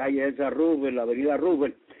la calle esa Roosevelt, la avenida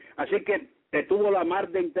Roosevelt. Así que estuvo la mar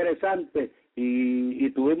de interesante, y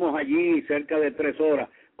tuvimos allí cerca de 3 horas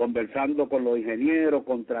conversando con los ingenieros,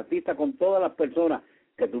 contratistas, con todas las personas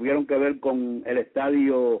que tuvieron que ver con el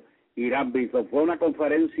estadio Irán Bison. Fue una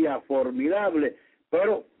conferencia formidable,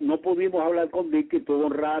 pero no pudimos hablar con Dicky, tuvo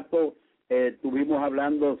un rato, estuvimos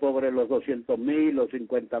hablando sobre los 200,000, los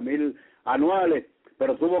 50,000 anuales,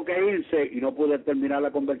 pero tuvo que irse y no pude terminar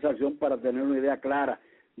la conversación para tener una idea clara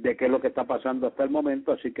de qué es lo que está pasando hasta el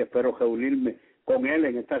momento, así que espero reunirme con él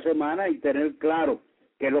en esta semana y tener claro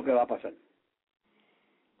qué es lo que va a pasar.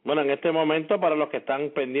 Bueno, en este momento, para los que están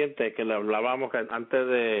pendientes, que le hablábamos antes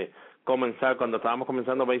de comenzar, cuando estábamos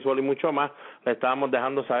comenzando béisbol y mucho más, le estábamos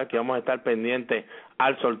dejando saber que vamos a estar pendientes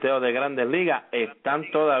al sorteo de Grandes Ligas. Están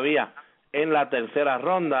todavía en la tercera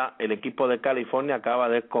ronda. El equipo de California acaba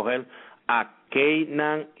de escoger a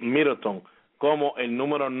Keynan Middleton como el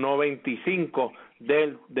número 95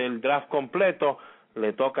 del draft completo.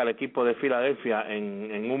 Le toca al equipo de Filadelfia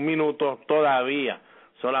en un minuto. Todavía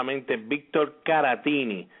solamente Víctor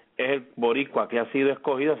Caratini es el boricua que ha sido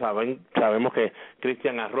escogido. Sabemos que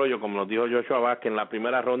Cristian Arroyo, como nos dijo Joshua Vázquez, en la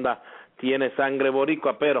primera ronda tiene sangre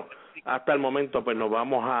boricua, pero hasta el momento pues nos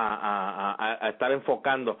vamos a estar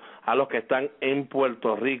enfocando a los que están en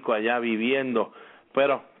Puerto Rico allá viviendo,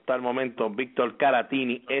 pero hasta el momento Víctor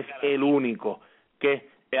Caratini es el único que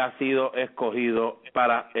ha sido escogido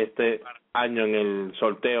para este año en el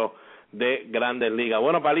sorteo de Grandes Ligas.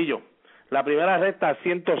 Bueno, Palillo, la primera recta a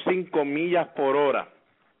 105 millas por hora.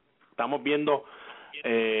 Estamos viendo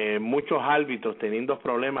muchos árbitros teniendo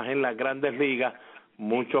problemas en las Grandes Ligas.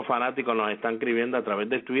 Muchos fanáticos nos están escribiendo a través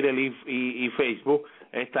de Twitter y Facebook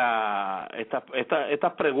estas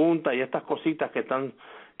preguntas y estas cositas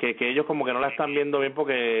que ellos como que no la están viendo bien,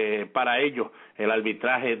 porque para ellos el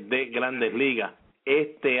arbitraje de Grandes Ligas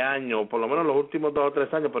este año, por lo menos los últimos 2 o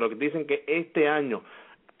 3 años, pero que dicen que este año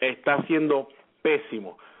está siendo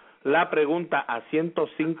pésimo. la pregunta a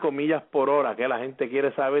 105 millas por hora que la gente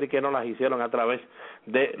quiere saber y que no las hicieron a través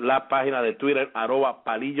de la página de Twitter,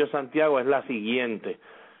 @Palillo Santiago, es la siguiente.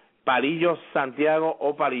 Palillo Santiago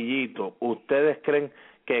o Palillito, ¿ustedes creen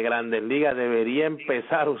que Grandes Ligas debería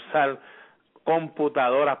empezar a usar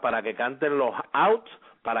computadoras para que canten los outs,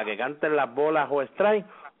 para que canten las bolas o strike,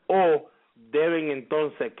 o deben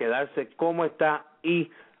entonces quedarse como está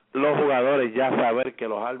y los jugadores ya saber que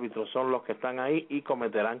los árbitros son los que están ahí y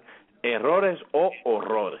cometerán errores o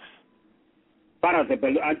horrores? Párate,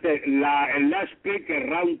 antes, el last pick, el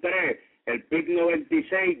round 3, el pick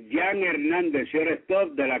 96, Jan Hernández,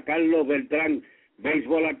 shortstop de la Carlos Beltrán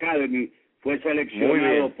Baseball Academy, fue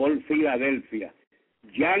seleccionado por Filadelfia.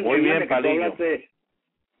 Jan muy Hernández, bien, Palillo.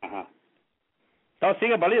 Ajá. No,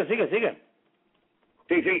 sigue, Palillo, sigue.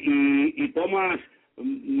 Sí, y Thomas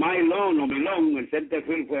Milón, el center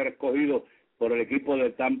field, fue escogido por el equipo de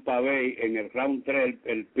Tampa Bay en el round 3,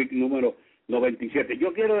 el pick número 97.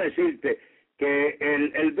 Yo quiero decirte que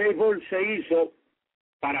el béisbol se hizo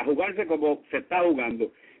para jugarse como se está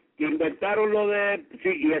jugando. Inventaron lo de, sí,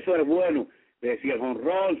 y eso es bueno, de si el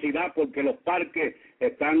jonrón, si da, porque los parques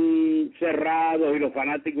están cerrados y los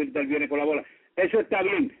fanáticos intervienen con la bola. Eso está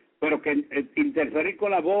bien, pero que interferir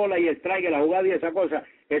con la bola y strike, la jugada y esa cosa,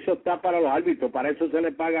 eso está para los árbitros, para eso se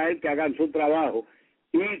les paga a él que hagan su trabajo.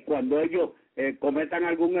 Y cuando ellos cometan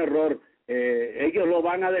algún error, ellos lo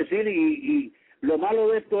van a decir y lo malo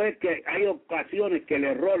de esto es que hay ocasiones que el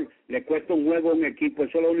error le cuesta un juego a un equipo,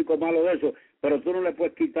 eso es lo único malo de eso, pero tú no le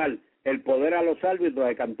puedes quitar el poder a los árbitros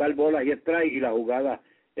de cantar bolas y strike y las jugadas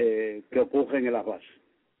que ocurren en las bases.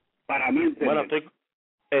 Para mí, bueno,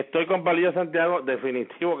 estoy con Palillo Santiago,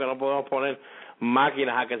 definitivo que no podemos poner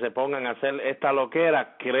máquinas a que se pongan a hacer esta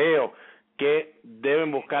loquera. Creo que deben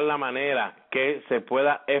buscar la manera que se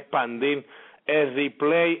pueda expandir el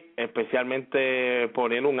replay, especialmente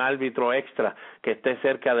poniendo un árbitro extra que esté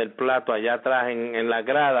cerca del plato allá atrás en la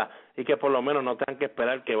grada, y que por lo menos no tengan que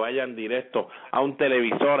esperar que vayan directo a un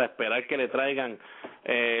televisor a esperar que le traigan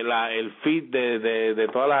el feed de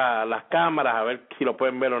todas las cámaras a ver si lo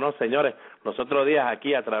pueden ver o no. Señores, los otros días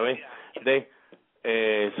aquí a través de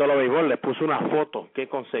Solo Béisbol les puse una foto que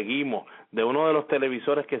conseguimos de uno de los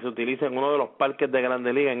televisores que se utiliza en uno de los parques de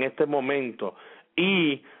Grandes Ligas en este momento,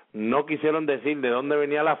 y no quisieron decir de dónde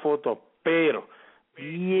venía la foto, pero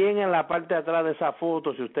bien en la parte de atrás de esa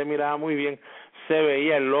foto, si usted miraba muy bien, se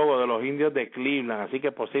veía el logo de los Indios de Cleveland, así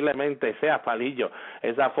que posiblemente sea, Palillo,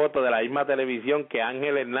 esa foto de la misma televisión que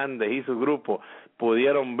Ángel Hernández y su grupo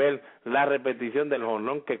pudieron ver la repetición del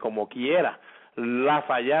jonrón, que como quiera la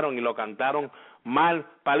fallaron y lo cantaron mal.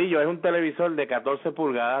 Palillo, es un televisor de 14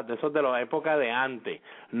 pulgadas, de esos de la época de antes,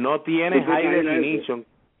 no tiene high definition,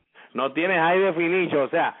 o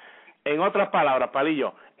sea, en otras palabras,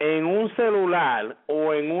 Palillo, en un celular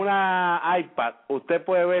o en una iPad usted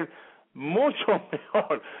puede ver mucho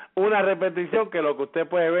mejor una repetición que lo que usted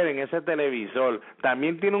puede ver en ese televisor.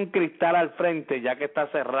 También tiene un cristal al frente, ya que está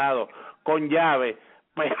cerrado con llave,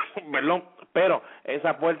 pero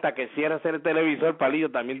esa puerta que cierra ese televisor, Palillo,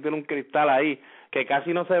 también tiene un cristal ahí que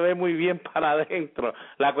casi no se ve muy bien para adentro.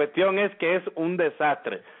 La cuestión es que es un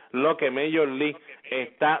desastre lo que Major League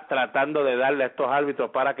está tratando de darle a estos árbitros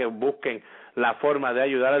para que busquen la forma de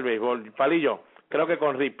ayudar al béisbol. Palillo, creo que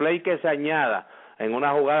con replay que se añada en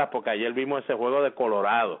una jugada, porque ayer vimos ese juego de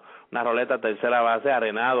Colorado, una roleta tercera base,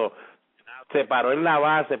 Arenado se paró en la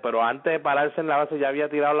base, pero antes de pararse en la base ya había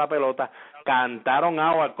tirado la pelota, cantaron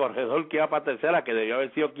out al corredor que iba para tercera, que debió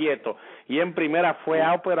haber sido quieto, y en primera fue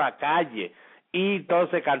out pero a calle, y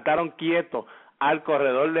entonces cantaron quieto al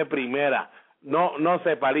corredor de primera. No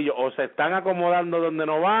sé, Palillo, o se están acomodando donde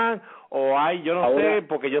no van, o hay, yo no sé,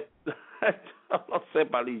 porque yo no sé,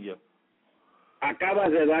 Palillo.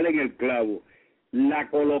 Acabas de dar en el clavo. La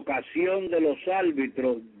colocación de los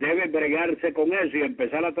árbitros debe bregarse con eso y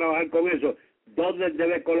empezar a trabajar con eso. ¿Dónde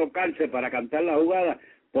debe colocarse para cantar la jugada?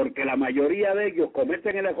 Porque la mayoría de ellos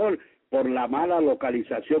cometen el error por la mala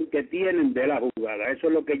localización que tienen de la jugada. Eso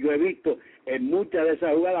es lo que yo he visto en muchas de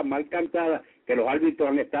esas jugadas mal cantadas, que los árbitros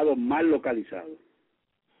han estado mal localizados.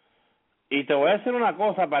 Y te voy a decir una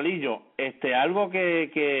cosa, Palillo, algo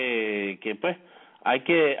que pues hay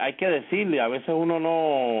que decirle, a veces uno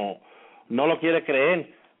no lo quiere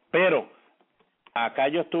creer, pero acá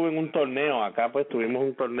yo estuve en un torneo, acá pues tuvimos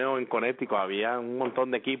un torneo en Connecticut, había un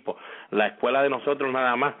montón de equipos, la escuela de nosotros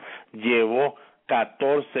nada más llevó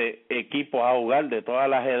 14 equipos a jugar de todas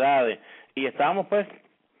las edades, y estábamos pues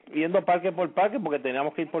yendo parque por parque, porque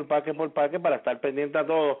teníamos que ir por parque para estar pendiente a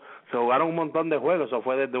todo. Se jugaron un montón de juegos, eso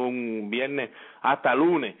fue desde un viernes hasta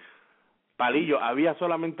lunes. Palillo, había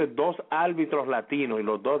solamente 2 árbitros latinos, y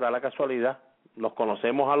los dos, da la casualidad, los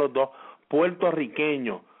conocemos a los dos,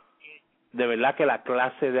 puertorriqueños. De verdad que la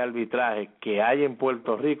clase de arbitraje que hay en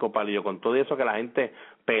Puerto Rico, Palillo, con todo eso que la gente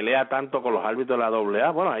pelea tanto con los árbitros de la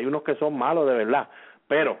AA, bueno, hay unos que son malos de verdad,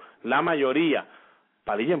 pero la mayoría,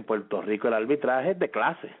 Palillo, en Puerto Rico el arbitraje es de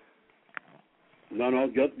clase. No,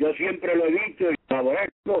 yo siempre lo he dicho y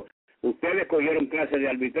favorezco. Ustedes cogieron clases de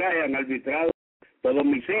arbitraje, han arbitrado todos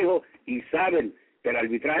mis hijos y saben que el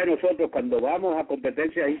arbitraje nosotros cuando vamos a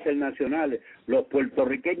competencias internacionales, los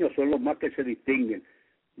puertorriqueños son los más que se distinguen.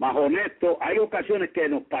 Más honesto, hay ocasiones que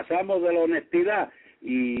nos pasamos de la honestidad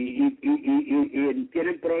y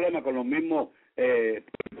tienen problemas con los mismos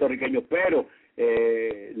puertorriqueños, pero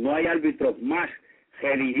no hay árbitros más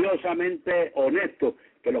religiosamente honestos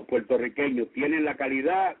que los puertorriqueños. Tienen la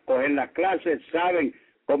calidad, cogen las clases, saben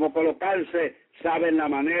cómo colocarse, saben la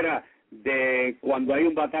manera de cuando hay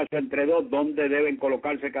un batazo entre dos, dónde deben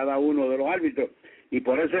colocarse cada uno de los árbitros, y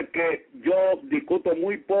por eso es que yo discuto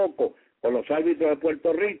muy poco con los árbitros de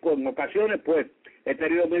Puerto Rico. En ocasiones pues he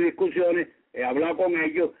tenido mis discusiones, he hablado con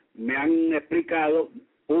ellos, me han explicado,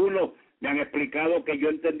 unos me han explicado que yo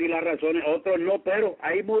entendí las razones, otros no, pero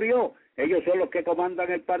ahí murió. Ellos son los que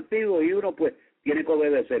comandan el partido y uno pues tiene que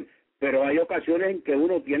obedecer, pero hay ocasiones en que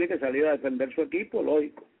uno tiene que salir a defender su equipo,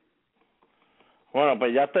 lógico. Bueno,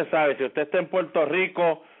 pues ya usted sabe, si usted está en Puerto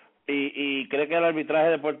Rico y cree que el arbitraje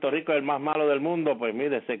de Puerto Rico es el más malo del mundo, pues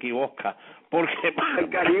mire, se equivoca, porque el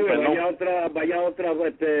Caribe, vaya a otra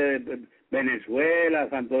Venezuela,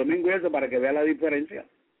 Santo Domingo y eso, para que vea la diferencia.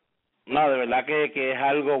 No, de verdad que es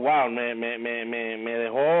algo, wow, me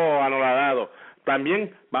dejó anonadado.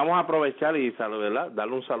 También vamos a aprovechar y ¿verdad?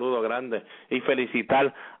 Darle un saludo grande y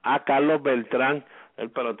felicitar a Carlos Beltrán, el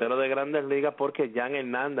pelotero de Grandes Ligas, porque Jan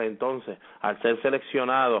Hernández, entonces, al ser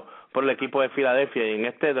seleccionado por el equipo de Filadelfia y en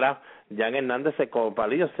este draft, Jan Hernández se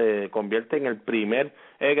convierte en el primer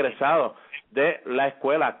egresado de la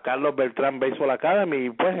escuela Carlos Beltrán Baseball Academy, y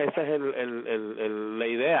pues esa es la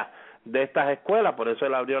idea de estas escuelas, por eso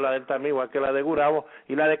él abrió la del también, igual que la de Gurabo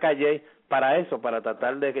y la de Calley, para eso, para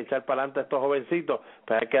tratar de echar para adelante a estos jovencitos.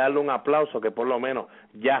 Pero hay que darle un aplauso que por lo menos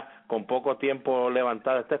ya con poco tiempo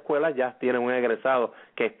levantada esta escuela ya tiene un egresado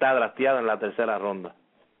que está drafteado en la tercera ronda.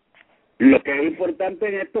 Lo que es importante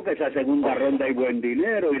en esto es que esa segunda ronda hay buen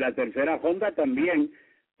dinero y la tercera ronda también,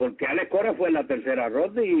 porque Alex Cora fue en la tercera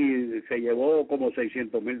ronda y se llevó como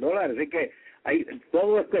 $600,000, así que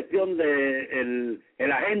todo es cuestión de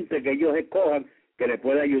el agente que ellos escojan que le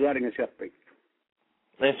puede ayudar en ese aspecto.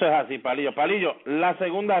 Eso es así, Palillo. Palillo, la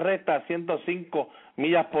segunda recta, 105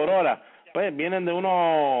 millas por hora, pues vienen de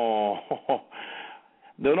unos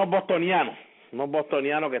bostonianos,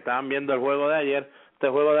 que estaban viendo el juego de ayer. Este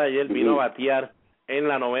juego de ayer vino a batear en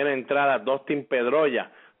la novena entrada Dustin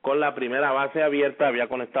Pedroia con la primera base abierta, había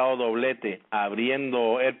conectado doblete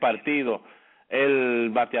abriendo el partido.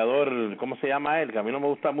 El bateador, ¿cómo se llama él? Que a mí no me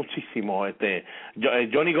gusta muchísimo,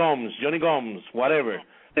 Johnny Gomes, whatever.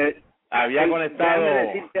 Había conectado. Déjame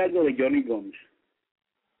decirte algo de Johnny Gomes.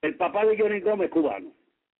 El papá de Johnny Gomes es cubano,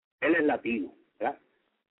 él es latino, ¿verdad?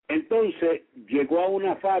 Entonces llegó a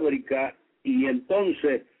una fábrica y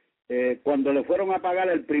entonces cuando le fueron a pagar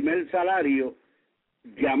el primer salario,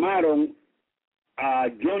 llamaron a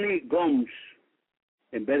Johnny Gomes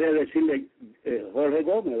en vez de decirle Jorge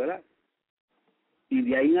Gómez, ¿verdad? Y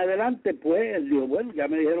de ahí en adelante, pues, él dijo, bueno, ya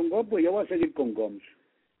me dijeron Gomes, pues yo voy a seguir con Gomes.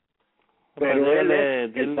 Pero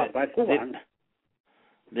el papá es cubano.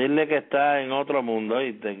 Dile que está en otro mundo,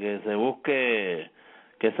 ¿oíste?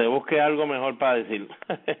 Que se busque algo mejor para decir.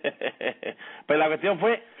 Pero la cuestión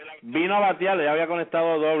fue, vino a batear, ya había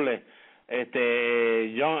conectado doble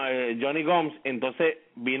Johnny Gomes, entonces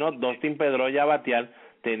vino Dustin Pedroia a batear,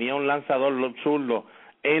 tenía un lanzador zurdo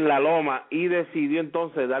en la loma y decidió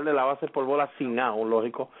entonces darle la base por bola sin out,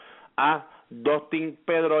 lógico, a Dustin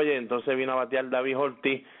Pedroia. Entonces vino a batear David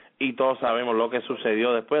Ortiz y todos sabemos lo que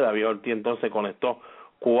sucedió después. David Ortiz entonces conectó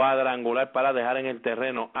cuadrangular para dejar en el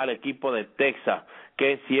terreno al equipo de Texas,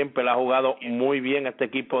 que siempre le ha jugado muy bien a este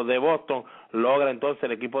equipo de Boston. Logra entonces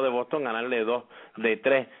el equipo de Boston ganarle 2 de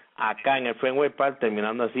 3 acá en el Fenway Park,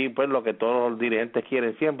 terminando así pues lo que todos los dirigentes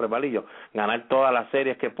quieren siempre, Palillo, ganar todas las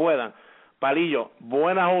series que puedan. Palillo,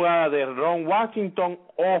 ¿buena jugada de Ron Washington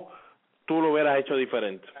o tú lo hubieras hecho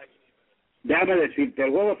diferente? Déjame decirte,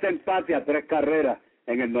 el juego está empate a 3 carreras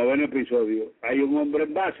en el 9º episodio. Hay un hombre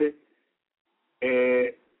en base,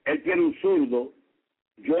 él tiene un zurdo.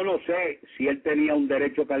 Yo no sé si él tenía un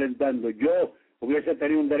derecho calentando. Yo hubiese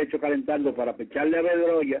tenido un derecho calentando para picharle a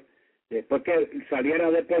Pedroia. Después que saliera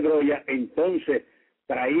de Pedroia, entonces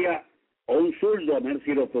traía a un zurdo, a ver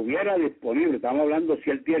si lo tuviera disponible. Estamos hablando si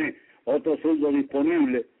él tiene otro zurdo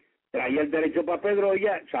disponible traía el derecho para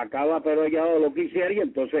Pedroya, sacaba a Pedroya o lo que hiciera y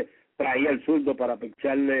entonces traía el zurdo para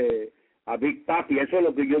picharle a Big Papi. Eso es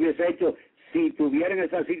lo que yo hubiese hecho si tuvieran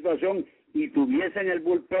esa situación y tuviesen el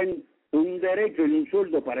bullpen un derecho y un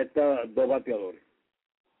zurdo para estos dos bateadores.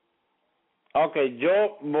 Ok,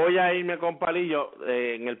 yo voy a irme con Palillo.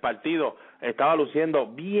 En el partido estaba luciendo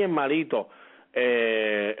bien malito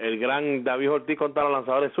el gran David Ortiz contra los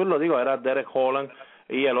lanzadores zurdos. Digo, era Derek Holland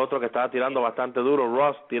y el otro que estaba tirando bastante duro.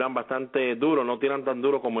 Ross tiran bastante duro, no tiran tan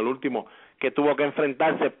duro como el último que tuvo que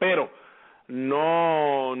enfrentarse, pero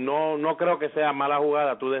no creo que sea mala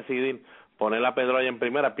jugada tú decidir poner a Pedroya en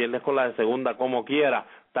primera, pierdes con la de segunda como quiera,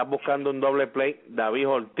 estás buscando un doble play. David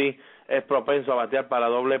Ortiz es propenso a batear para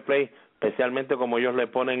doble play, especialmente como ellos le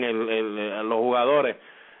ponen a los jugadores.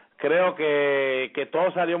 Creo que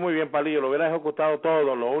todo salió muy bien, Palillo, lo hubiera ejecutado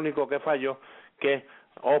todo. Lo único que falló que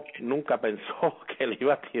nunca pensó que le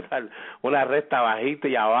iba a tirar una recta bajita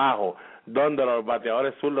y abajo, donde los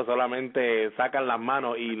bateadores zurdos solamente sacan las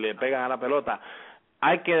manos y le pegan a la pelota.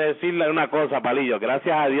 Hay que decirle una cosa, Palillo,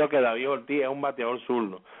 gracias a Dios que David Ortiz es un bateador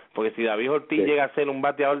zurdo, porque si David Ortiz llega a ser un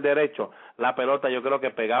bateador derecho, la pelota yo creo que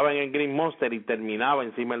pegaba en el Green Monster y terminaba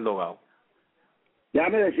encima del dogado.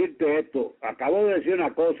 Déjame decirte esto, acabo de decir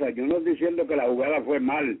una cosa, yo no estoy diciendo que la jugada fue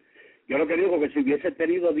mal, yo lo que digo es que si hubiese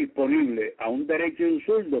tenido disponible a un derecho y un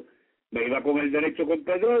zurdo, me iba con el derecho con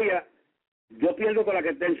Pedroya, yo pierdo con la que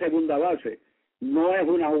está en segunda base, no es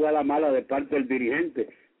una jugada mala de parte del dirigente,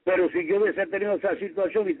 pero si yo hubiese tenido esa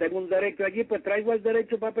situación y tengo un derecho allí, pues traigo el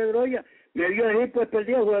derecho para Pedroya, me dio ahí, pues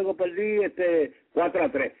perdí el juego, perdí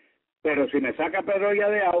 4-3, pero si me saca Pedroya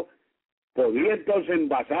de out, podía entonces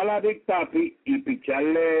envasar a Big Papi y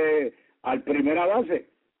picharle al primera base,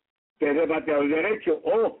 que es el bateador derecho,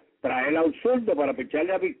 o traer a un zurdo para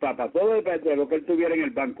picharle a Big Papi. Todo depende de lo que él tuviera en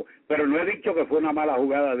el banco. Pero no he dicho que fue una mala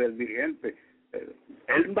jugada del dirigente.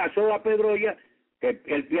 Él envasó a Pedroya, que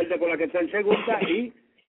él pierde con la que está en segunda,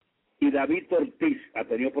 y David Ortiz ha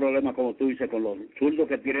tenido problemas, como tú dices, con los zurdos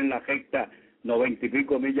que tienen la recta 90 y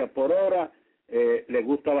pico millas por hora. Le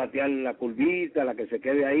gusta batear la curvita, la que se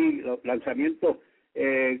quede ahí, los lanzamientos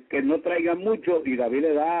que no traigan mucho, y David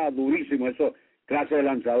le da durísimo eso, clase de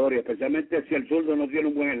lanzadores, especialmente si el zurdo no tiene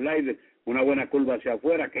un buen slider, una buena curva hacia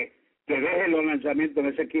afuera, que deje los lanzamientos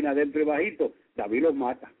en esa esquina adentro y bajito, David los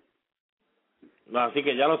mata. Así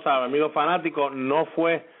que ya lo sabe, amigo fanático, no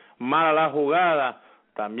fue mala la jugada.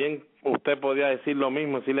 También usted podía decir lo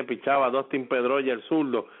mismo si le pichaba a Dustin Pedroya el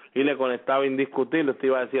zurdo y le conectaba indiscutible, usted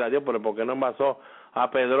iba a decir adiós, pero ¿por qué no envasó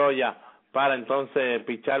a Pedroya para entonces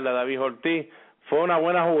picharle a David Ortiz? Fue una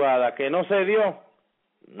buena jugada que no se dio,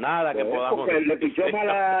 nada que podamos decir. Le pichó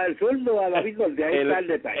mal el zurdo a David Ortiz, ahí está el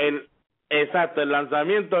detalle. Exacto, el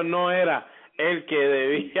lanzamiento no era el que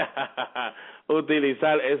debía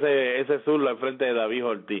utilizar ese zurdo al frente de David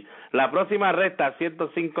Ortiz. La próxima recta a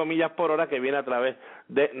 105 millas por hora, que viene a través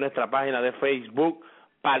de nuestra página de Facebook,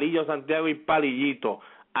 Palillo Santiago y Palillito.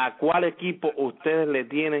 ¿A cuál equipo ustedes le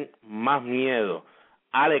tienen más miedo?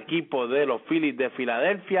 ¿Al equipo de los Phillies de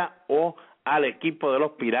Filadelfia o al equipo de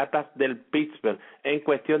los Piratas del Pittsburgh? En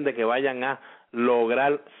cuestión de que vayan a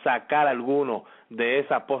lograr sacar alguno de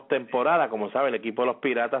esa postemporada. Como sabe, el equipo de los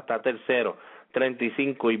Piratas está tercero,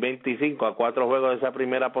 35-25 a 4 juegos de esa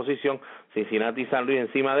primera posición, Cincinnati y San Luis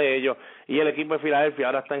encima de ellos, y el equipo de Filadelfia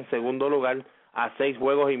ahora está en segundo lugar a 6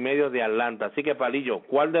 juegos y medio de Atlanta. Así que, Palillo,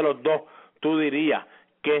 ¿cuál de los dos tú dirías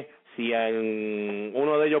que si en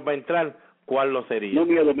uno de ellos va a entrar, cuál lo sería? No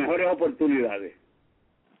miedo, mejores oportunidades.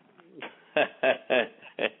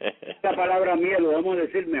 Esta palabra miedo, vamos a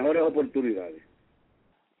decir mejores oportunidades.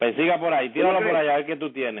 Pues siga por ahí, tíralo por allá, a ver qué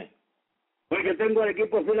tú tienes. Pues yo tengo el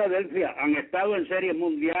equipo de Filadelfia, han estado en Serie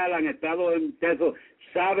Mundial, han estado en eso,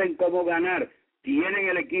 saben cómo ganar, tienen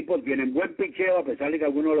el equipo, tienen buen picheo, a pesar de que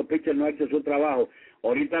alguno de los pitchers no ha hecho su trabajo.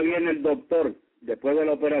 Ahorita viene el doctor, después de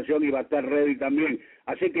la operación, y va a estar ready también.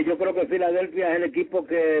 Así que yo creo que Filadelfia es el equipo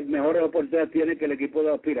que mejores oportunidades tiene que el equipo de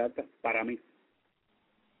los Piratas, para mí.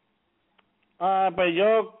 Pues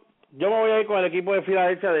yo me voy a ir con el equipo de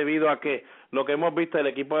Filadelfia debido a que lo que hemos visto del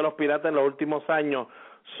equipo de los Piratas en los últimos años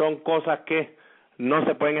son cosas que no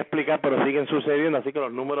se pueden explicar, pero siguen sucediendo, así que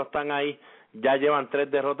los números están ahí, ya llevan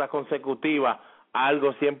 3 derrotas consecutivas,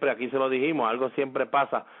 algo siempre, aquí se lo dijimos, algo siempre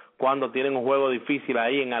pasa cuando tienen un juego difícil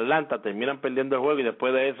ahí en Atlanta, terminan perdiendo el juego y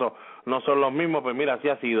después de eso no son los mismos. Pues mira, así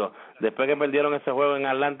ha sido, después que perdieron ese juego en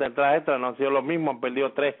Atlanta en tras extra, no han sido los mismos, han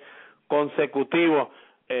perdido 3 consecutivos.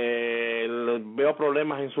 Veo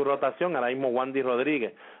problemas en su rotación, ahora mismo Wandy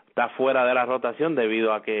Rodríguez está fuera de la rotación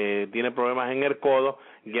debido a que tiene problemas en el codo.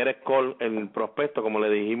 Garrett Cole, el prospecto, como le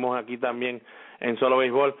dijimos aquí también en Solo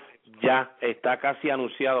Béisbol, ya está casi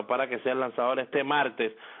anunciado para que sea el lanzador este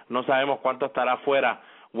martes. No sabemos cuánto estará fuera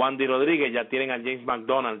Wandy Rodríguez. Ya tienen a James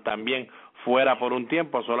McDonald también fuera por un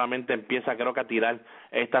tiempo, solamente empieza creo que a tirar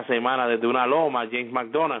esta semana desde una loma. James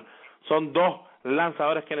McDonald, son dos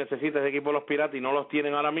lanzadores que necesita ese equipo de los Piratas y no los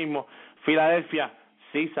tienen ahora mismo. Filadelfia,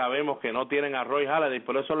 sí sabemos que no tienen a Roy Halladay,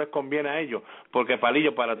 por eso les conviene a ellos, porque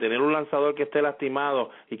Palillo, para tener un lanzador que esté lastimado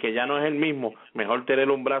y que ya no es el mismo, mejor tener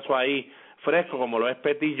un brazo ahí fresco como lo es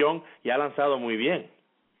Petty John, y ha lanzado muy bien.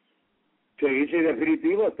 Sí,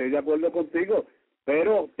 definitivo, estoy de acuerdo contigo,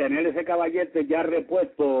 pero tener ese caballete ya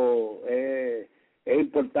repuesto es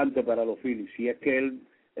importante para los Phillies, si es que él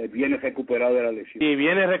viene recuperado de la lesión. Si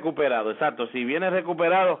viene recuperado, exacto, si viene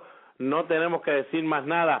recuperado, no tenemos que decir más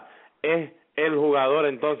nada, es el jugador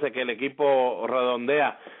entonces que el equipo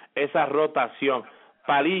redondea esa rotación.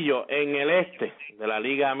 Palillo, en el este de la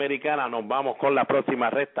Liga Americana, nos vamos con la próxima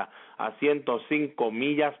recta a 105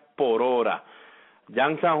 millas por hora.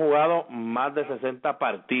 Ya se han jugado más de 60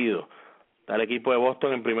 partidos. Está el equipo de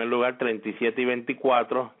Boston en primer lugar,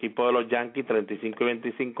 37-24, equipo de los Yankees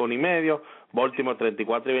 35-25, 1.5, Baltimore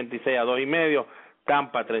 34-26 a 2.5,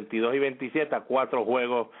 Tampa 32-27 a 4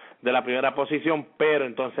 juegos de la primera posición, pero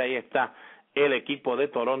entonces ahí está el equipo de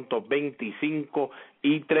Toronto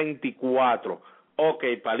 25-34. Ok,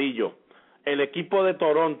 Palillo, el equipo de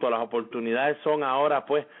Toronto, las oportunidades son ahora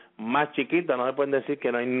pues más chiquitas, no se pueden decir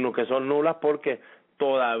que no hay que son nulas porque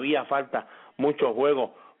todavía falta muchos juegos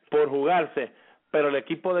por jugarse, pero el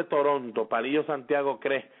equipo de Toronto, Palillo Santiago,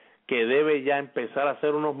 ¿cree que debe ya empezar a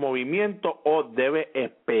hacer unos movimientos o debe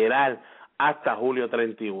esperar hasta julio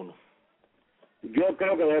 31? Yo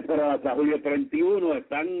creo que debe esperar hasta julio 31, a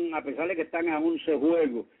pesar de que están a 11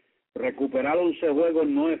 juegos, recuperar 11 juegos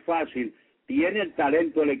no es fácil, tiene el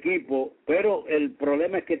talento el equipo, pero el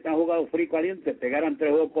problema es que están jugando frío y caliente, te ganan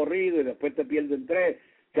 3 juegos corridos y después te pierden 3, o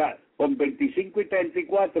sea, con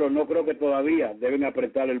 25-34 no creo que todavía deben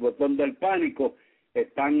apretar el botón del pánico,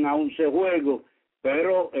 están a 11 juegos,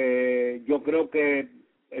 pero yo creo que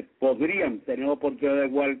podrían tener oportunidad de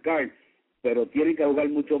wild card, pero tienen que jugar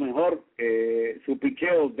mucho mejor, su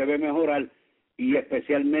picheo debe mejorar y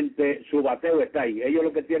especialmente su bateo está ahí. Ellos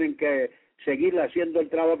lo que tienen que seguir haciendo el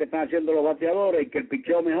trabajo que están haciendo los bateadores y que el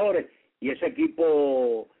picheo mejore, y ese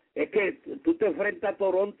equipo, es que tú te enfrentas a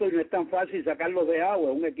Toronto y no es tan fácil sacarlos de agua,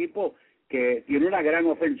 es un equipo que tiene una gran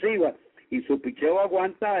ofensiva y su picheo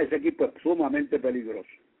aguanta, ese equipo es sumamente peligroso.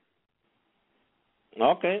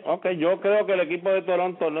 Ok, yo creo que el equipo de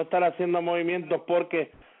Toronto no estará haciendo movimientos porque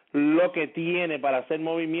lo que tiene para hacer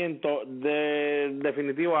movimientos de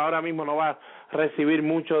definitivo ahora mismo no va a recibir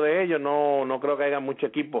mucho de ellos, no creo que haya mucho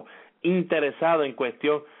equipo interesado en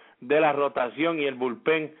cuestión de la rotación y el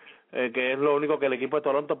bullpen, que es lo único que el equipo de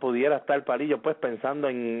Toronto pudiera estar, Palillo, pues pensando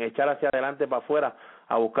en echar hacia adelante para afuera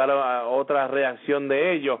a buscar otra reacción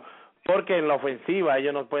de ellos, porque en la ofensiva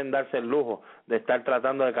ellos no pueden darse el lujo de estar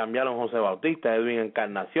tratando de cambiar a un José Bautista, Edwin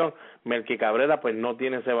Encarnación, Melqui Cabrera, pues no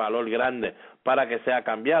tiene ese valor grande para que sea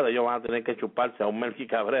cambiado. Ellos van a tener que chuparse a un Melqui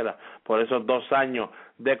Cabrera por esos 2 años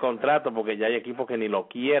de contrato, porque ya hay equipos que ni lo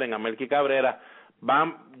quieren a Melqui Cabrera.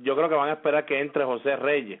 Yo creo que van a esperar que entre José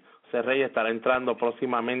Reyes. José Reyes estará entrando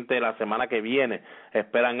próximamente la semana que viene,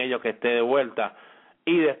 esperan ellos que esté de vuelta,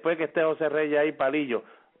 y después que esté José Reyes ahí, Palillo,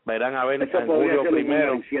 verán a ver en julio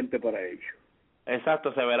primero. Para ellos.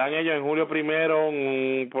 Exacto, se verán ellos en julio primero,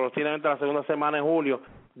 posiblemente la segunda semana de julio,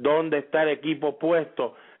 dónde está el equipo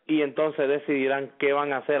puesto, y entonces decidirán qué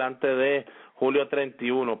van a hacer antes de julio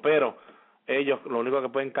 31, pero ellos lo único que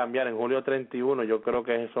pueden cambiar en julio 31 yo creo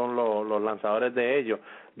que son los lanzadores de ellos,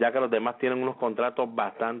 ya que los demás tienen unos contratos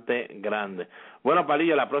bastante grandes. Bueno,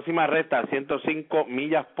 Palillo, la próxima recta, 105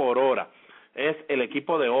 millas por hora, es el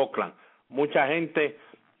equipo de Oakland. Mucha gente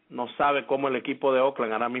no sabe cómo el equipo de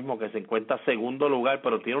Oakland ahora mismo, que se encuentra segundo lugar,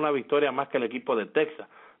 pero tiene una victoria más que el equipo de Texas,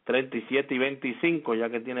 37-25, ya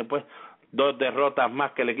que tiene pues 2 derrotas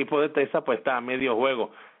más que el equipo de Texas, pues está a medio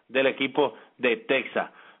juego del equipo de Texas.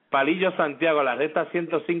 Palillo Santiago, la recta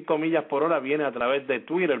 105 millas por hora viene a través de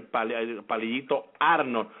Twitter, el Palillito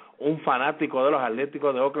Arnold, un fanático de los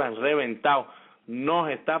Atléticos de Oakland reventado, nos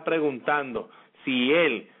está preguntando si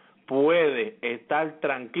él puede estar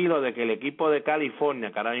tranquilo de que el equipo de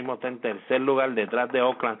California, que ahora mismo está en tercer lugar detrás de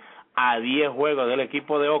Oakland, a 10 juegos del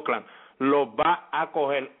equipo de Oakland, los va a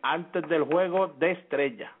coger antes del juego de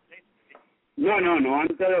estrella. No,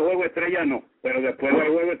 antes del juego estrella no, pero después del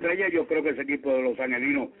juego estrella yo creo que ese equipo de los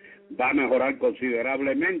angelinos va a mejorar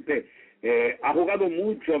considerablemente. Ha jugado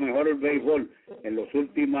mucho mejor el béisbol en las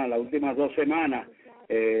últimas 2 semanas.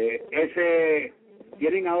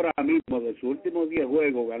 tienen ahora mismo de sus últimos 10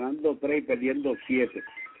 juegos ganando 3 y perdiendo 7.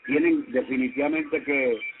 Tienen definitivamente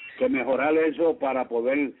que mejorar eso para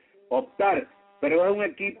poder optar, pero es un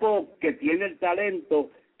equipo que tiene el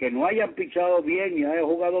talento. Que no hayan pichado bien y hayan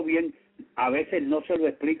jugado bien, a veces no se lo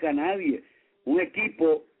explica a nadie. Un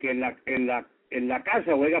equipo que en la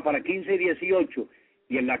casa juega para 15 y 18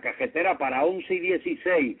 y en la cajetera para 11 y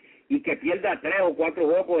 16 y que pierda 3 o 4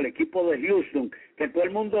 juegos por el equipo de Houston, que todo el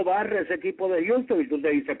mundo barre ese equipo de Houston, y tú te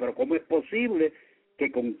dices, pero ¿cómo es posible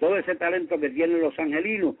que con todo ese talento que tienen los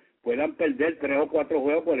angelinos puedan perder 3 o 4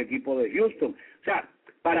 juegos por el equipo de Houston? O sea,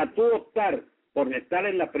 para tú optar por estar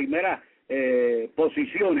en la primera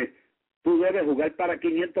posiciones, tú debes jugar para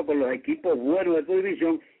 500 con los equipos buenos de tu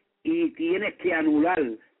división y tienes que anular,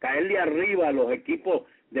 caerle arriba a los equipos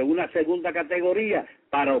de una segunda categoría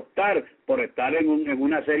para optar por estar en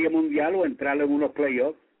una serie mundial o entrar en unos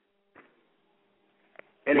playoffs.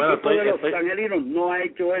 El equipo de los angelinos no ha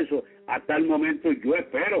hecho eso hasta el momento y yo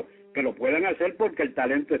espero que lo puedan hacer porque el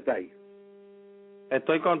talento está ahí.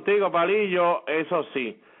 Estoy contigo, Palillo, eso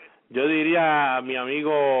sí. Yo diría a mi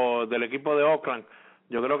amigo del equipo de Oakland,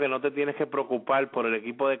 yo creo que no te tienes que preocupar por el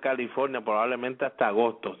equipo de California probablemente hasta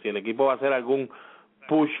agosto. Si el equipo va a hacer algún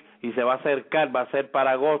push y se va a acercar, va a ser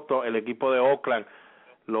para agosto. El equipo de Oakland,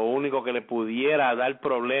 lo único que le pudiera dar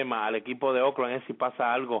problema al equipo de Oakland es si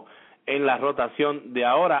pasa algo en la rotación de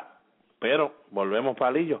ahora. Pero volvemos,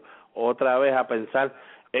 Palillo, otra vez a pensar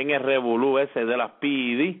en el revolú ese de las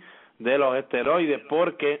PED, de los esteroides,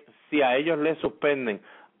 porque si a ellos les suspenden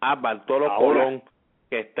a Bartolo Colón,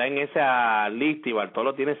 que está en esa lista, y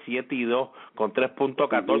Bartolo tiene 7-2 con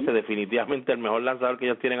 3.14, definitivamente el mejor lanzador que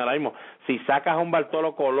ellos tienen ahora mismo. Si sacas a un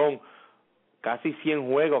Bartolo Colón, casi 100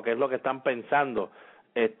 juegos, que es lo que están pensando,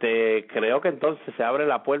 creo que entonces se abre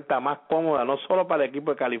la puerta más cómoda, no solo para el equipo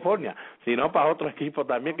de California, sino para otro equipo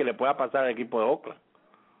también que le pueda pasar al equipo de Oakland.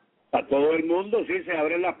 Para todo el mundo, sí, se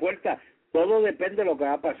abren las puertas. Todo depende de lo que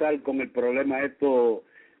va a pasar con el problema esto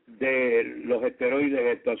de los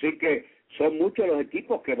esteroides, así que son muchos los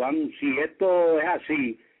equipos que van, si esto es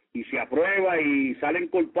así y se aprueba y salen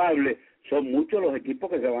culpables, son muchos los equipos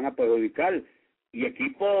que se van a perjudicar y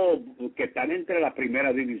equipos que están entre las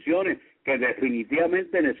primeras divisiones que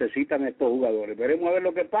definitivamente necesitan estos jugadores. Veremos a ver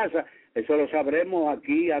lo que pasa, eso lo sabremos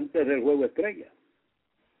aquí antes del Juego Estrella.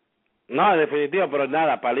 No, en definitivo, pero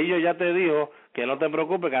nada, Palillo ya te dijo que no te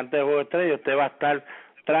preocupes, que antes del Juego Estrella usted va a estar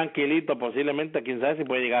tranquilito, posiblemente, quién sabe si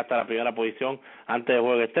puede llegar hasta la primera posición antes del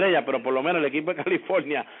Juego Estrella, pero por lo menos el equipo de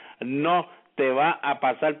California no te va a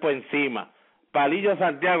pasar por encima. Palillo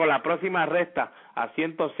Santiago, la próxima recta a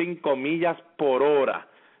 105 millas por hora,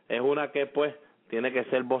 es una que pues tiene que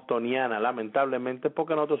ser bostoniana, lamentablemente,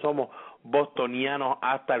 porque nosotros somos bostonianos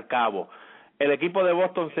hasta el cabo. El equipo de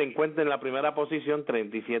Boston se encuentra en la primera posición,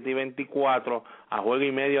 37-24, a juego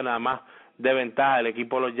y medio nada más de ventaja el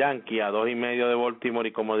equipo de los Yankees, a 2.5 de Baltimore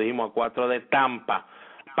y como dijimos a 4 de Tampa.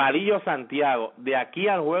 Palillo Santiago, de aquí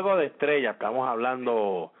al Juego de Estrella, estamos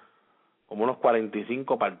hablando como unos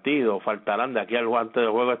 45 partidos, faltarán de aquí al antes del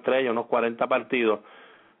Juego de Estrella unos 40 partidos.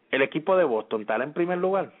 ¿El equipo de Boston estará en primer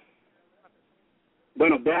lugar?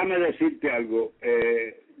 Bueno, déjame decirte algo,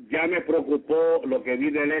 ya me preocupó lo que vi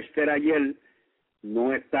de Lester ayer,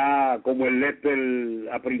 no está como el Lester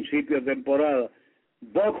a principios de temporada.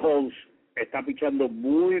 Buchholz está pichando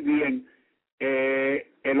muy bien,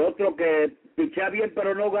 el otro que picha bien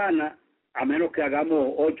pero no gana, a menos que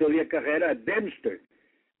hagamos 8 o 10 carreras, es Dempster.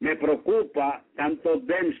 Me preocupa tanto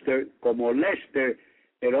Dempster como Lester,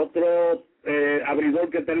 el otro abridor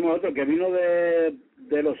que tenemos, otro que vino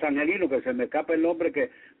de los angelinos, que se me escapa el nombre, que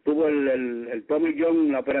tuvo el Tommy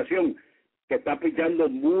John, la operación, que está pichando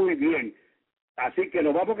muy bien. Así que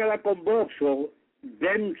nos vamos a quedar con Buchholz,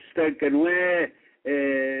 Dempster, que no es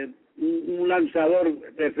un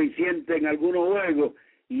lanzador deficiente en algunos juegos,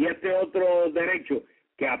 y este otro derecho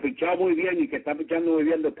que ha pichado muy bien y que está pichando muy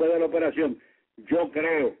bien después de la operación. Yo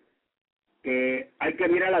creo que hay que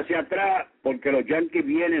mirar hacia atrás porque los Yankees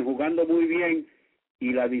vienen jugando muy bien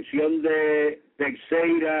y la adición de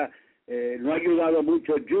Teixeira no ha ayudado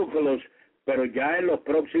mucho Yuclos, pero ya en los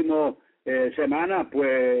próximos semanas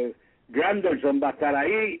pues Granderson va a estar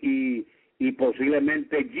ahí y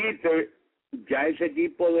posiblemente Jeter. Ya ese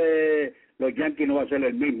equipo de los Yankees no va a ser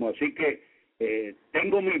el mismo, así que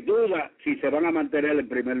tengo mis dudas si se van a mantener en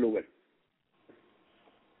primer lugar.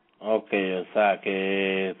 Ok, o sea,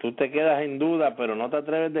 que tú te quedas en duda, pero no te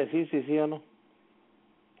atreves a decir si sí o no.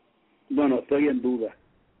 Bueno, estoy en duda.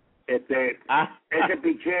 Ese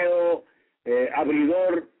picheo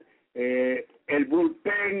abridor, el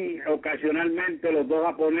bullpen ocasionalmente los dos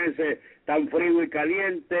japoneses tan frío y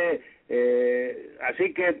caliente,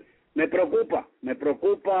 así que me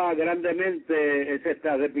preocupa grandemente ese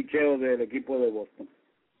estado de picheo del equipo de Boston.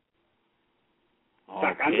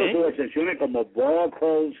 Sacando sus excepciones como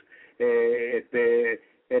Buckles, este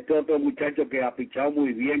otro muchacho que ha pichado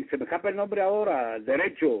muy bien, se me escapa el nombre ahora, el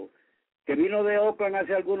derecho, que vino de Oakland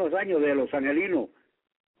hace algunos años, de Los Angelinos,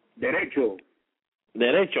 derecho.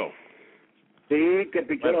 Sí, que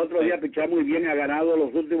pichó los otros días, pichó muy bien, ha ganado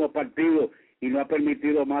los últimos partidos y no ha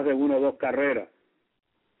permitido más de 1 o 2 carreras.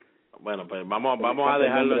 Bueno, pues vamos a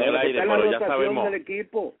dejarlo en el aire, pero ya sabemos. Del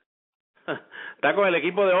equipo. ¿Está con el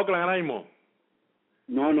equipo de Oakland ahora mismo?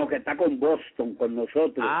 No, que está con Boston, con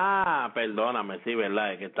nosotros. Perdóname, sí,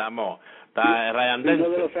 verdad, es que está Ryan Uno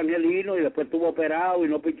de Los Angelinos y después estuvo operado y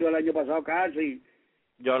no pichó el año pasado casi.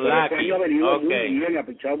 John Lackey. Este año ha venido muy bien, ha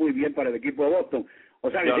pichado muy bien para el equipo de Boston. O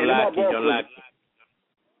sea, que tenemos a Boston.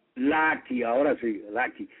 Lackey, ahora sí,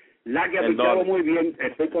 Lackey. Lackey ha pichado muy bien,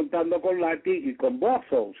 estoy contando con Lackey y con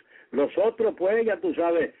Boston. Los otros, pues, ya tú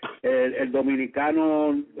sabes, el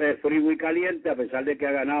dominicano es frío y caliente, a pesar de que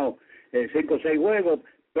ha ganado 5 o 6 juegos,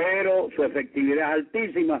 pero su efectividad es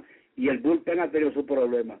altísima y el bullpen ha tenido su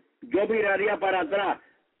problema. Yo miraría para atrás,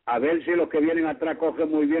 a ver si los que vienen atrás cogen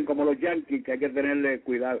muy bien, como los Yankees, que hay que tenerle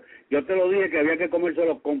cuidado. Yo te lo dije que había que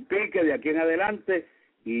comérselos con pique de aquí en adelante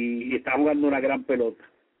y está jugando una gran pelota.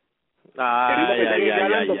 Tenemos que seguir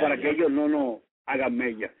ganando para que ellos no nos hagan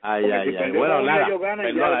mella. Bueno, nada,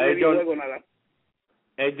 nada.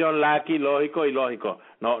 Es John Lackey, lógico y lógico.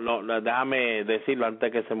 No, déjame decirlo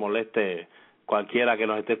antes que se moleste cualquiera que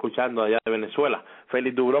nos esté escuchando allá de Venezuela.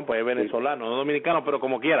 Félix Dubrón, pues es venezolano, no dominicano, pero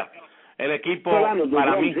como quiera. El equipo,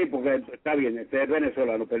 para mí... Sí, porque está bien, es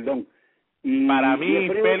venezolano, perdón. Y para mí,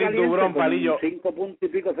 Félix Dubrón, Palillo... 5 puntos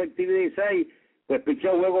y pico efectividad y 6, pues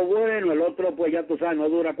pichó juego bueno, el otro, pues ya tú sabes, no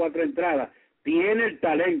dura 4 entradas. Tiene el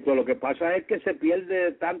talento, lo que pasa es que se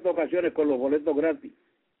pierde tantas ocasiones con los boletos gratis.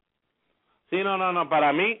 Sí, no,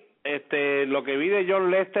 para mí, lo que vi de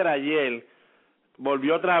John Lester ayer,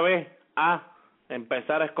 volvió otra vez a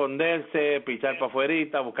empezar a esconderse, pichar para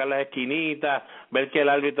afuerita, buscar las esquinitas, ver que el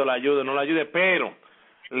árbitro le ayude o no le ayude, pero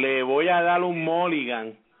le voy a dar un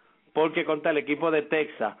mulligan, porque contra el equipo de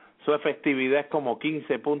Texas, su efectividad es como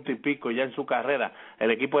 15 puntos y pico ya en su carrera.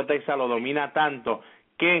 El equipo de Texas lo domina tanto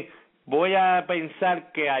que voy a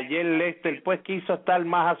pensar que ayer Lester pues quiso estar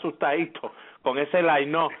más asustadito con ese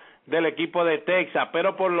line-up del equipo de Texas,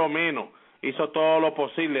 pero por lo menos hizo todo lo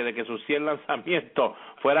posible de que sus 100 lanzamientos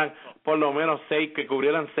fueran por lo menos 6, que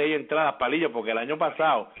cubrieran 6 entradas, Palillo, porque el año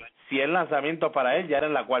pasado 100 lanzamientos para él ya era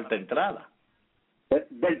en la 4ª entrada.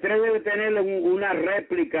 Beltré debe tener una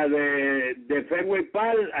réplica de Fenway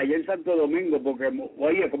Park allá en Santo Domingo, porque,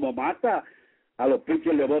 oye, como mata a los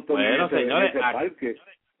pitchers de Boston bueno, señores, en ese parque.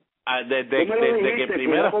 Desde que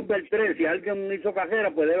primero... Con Beltré, si alguien hizo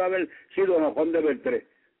cajera, pues debe haber sido enojón de Beltré.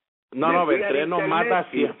 No, Beltré nos mata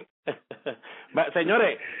siempre.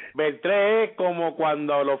 Señores, Beltré es como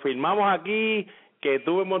cuando lo firmamos aquí, que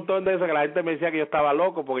tuve un montón de eso, que la gente me decía que yo estaba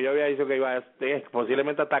loco, porque yo había dicho que iba a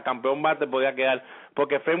posiblemente hasta campeón bate podía quedar,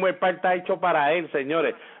 porque Fenway Park está hecho para él,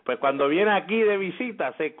 señores. Pues cuando viene aquí de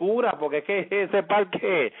visita, se cura, porque es que ese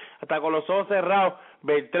parque, hasta con los ojos cerrados,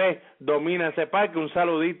 Beltré domina ese parque. Un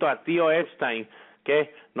saludito a tío Epstein,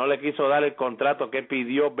 que no le quiso dar el contrato que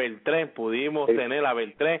pidió Beltré. Pudimos tener a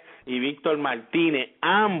Beltré y Víctor Martínez,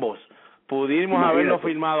 ambos pudimos haberlo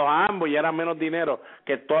firmado a ambos y era menos dinero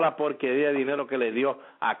que toda la porquería de dinero que le dio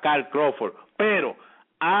a Carl Crawford. Pero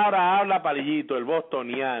ahora habla Palillito, el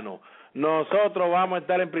bostoniano. Nosotros vamos a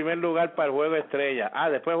estar en primer lugar para el Juego de Estrella.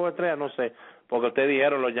 Después del Juego de Estrella no sé, porque ustedes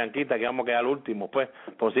dijeron los yanquistas que vamos a quedar últimos. Pues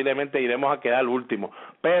posiblemente iremos a quedar últimos,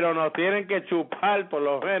 pero nos tienen que chupar por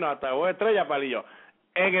lo menos hasta el Juego de Estrella, Palillo,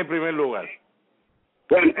 en el primer lugar.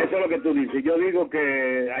 Bueno, eso es lo que tú dices. Yo digo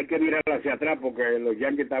que hay que mirar hacia atrás porque los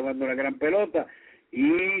Yankees están jugando una gran pelota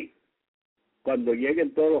y cuando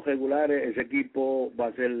lleguen todos los regulares, ese equipo va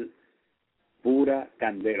a ser pura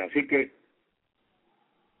candela. Así que...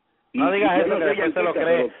 No digas eso, que después se lo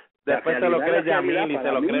cree. Después se lo cree Yamil y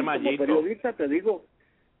se lo cree Mayito. Como periodista te digo...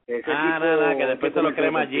 Nada, que después se lo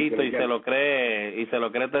cree Mayito y se lo cree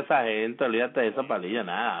toda esa gente. Olvídate de esa Palilla,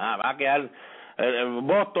 nada, va a quedar...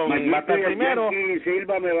 Boston Mayito va a estar primero. Y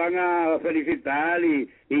Silva me van a felicitar y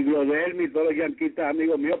Glodelmi y todos los yanquistas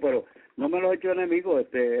amigos míos, pero no me los he hecho enemigos.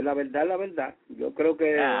 La verdad. Yo creo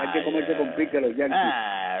que hay que comerse con pique los yanquis.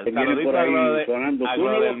 Saludito a Glodelmi,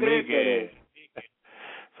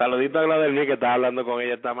 saludito a Glodelmi, que estaba hablando con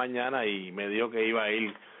ella esta mañana y me dijo que iba a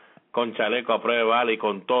ir con chaleco a prueba de bala y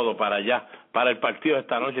con todo para allá, para el partido de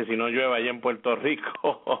esta noche, si no llueve allá en Puerto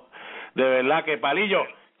Rico. De verdad que, Palillo,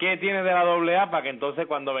 ¿qué tiene de la AA para que entonces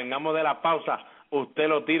cuando vengamos de la pausa usted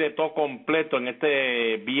lo tire todo completo en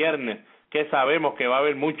este viernes, que sabemos que va a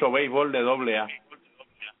haber mucho béisbol de AA?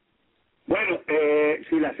 Bueno,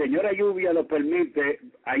 si la señora Lluvia lo permite,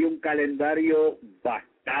 hay un calendario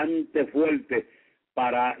bastante fuerte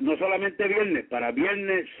para no solamente viernes, para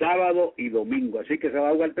viernes, sábado y domingo, así que se va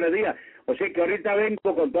a jugar 3 días. O sea que ahorita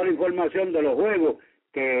vengo con toda la información de los juegos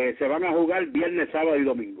que se van a jugar viernes, sábado y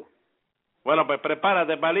domingo. Bueno, pues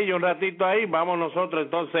prepárate, Palillo, un ratito ahí. Vamos nosotros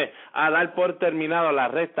entonces a dar por terminado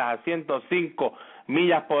las rectas a 105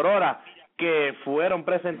 millas por hora que fueron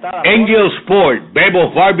presentadas. Angel Sport,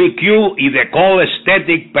 Bebo Barbecue y The Call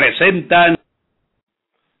Aesthetic presentan.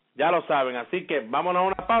 Ya lo saben, así que vámonos a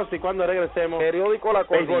una pausa y cuando regresemos... Periódico La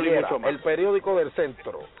Cordillera, mucho más. el periódico del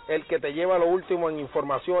centro, el que te lleva lo último en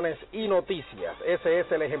informaciones y noticias. Ese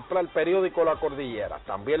es el ejemplar Periódico La Cordillera.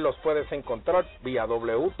 También los puedes encontrar vía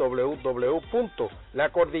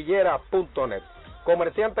www.lacordillera.net.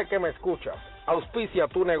 Comerciante que me escuchas, auspicia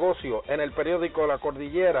tu negocio en el Periódico La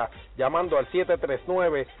Cordillera llamando al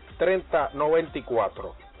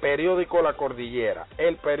 739-3094. Periódico La Cordillera,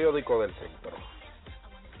 el periódico del centro.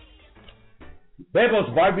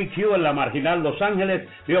 Bebo's Barbecue en la Marginal Los Ángeles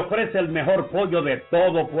le ofrece el mejor pollo de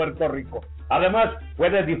todo Puerto Rico. Además,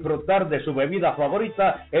 puede disfrutar de su bebida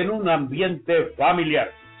favorita en un ambiente familiar.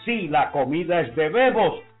 Si la comida es de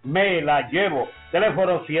Bebo's, me la llevo.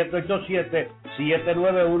 Teléfono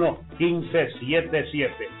 787-791-1577.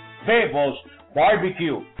 Bebo's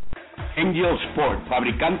Barbecue. Angel Sport,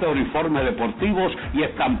 fabricante de uniformes deportivos y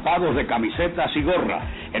estampados de camisetas y gorras.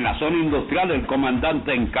 En la zona industrial El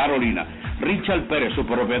Comandante en Carolina. Richard Pérez, su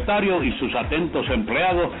propietario, y sus atentos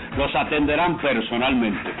empleados los atenderán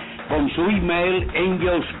personalmente. Con su email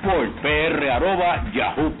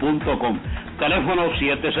angelsportpr@yahoo.com. Teléfono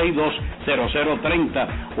 762-0030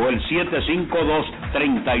 o el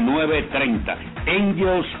 752-3930.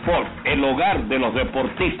 Angel Sport, el hogar de los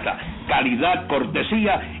deportistas. Calidad,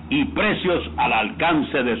 cortesía y precios al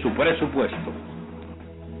alcance de su presupuesto.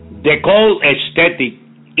 The Call Aesthetic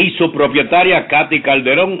y su propietaria Katy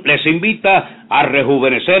Calderón les invita a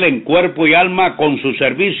rejuvenecer en cuerpo y alma con sus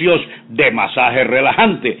servicios de masaje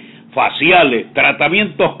relajante, faciales,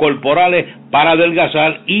 tratamientos corporales para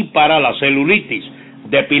adelgazar y para la celulitis,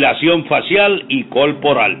 depilación facial y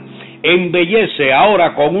corporal. Embellece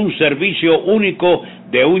ahora con un servicio único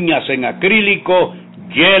de uñas en acrílico,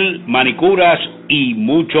 gel, manicuras y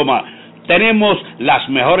mucho más. Tenemos las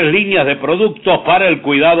mejores líneas de productos para el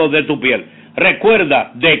cuidado de tu piel.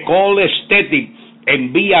 Recuerda, The Call Aesthetic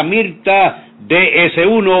en Vía Mirta,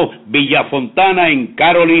 DS1, Villa Fontana en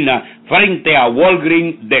Carolina, frente a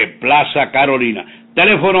Walgreens de Plaza Carolina.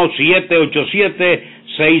 Teléfono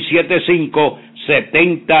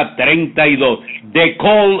 787-675-7032. The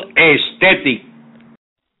Call Aesthetic.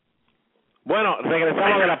 Bueno,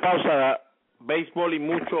 regresamos de la pausa. Béisbol y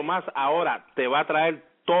mucho más. Ahora te va a traer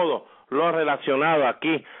todo lo relacionado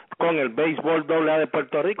aquí con el béisbol AA de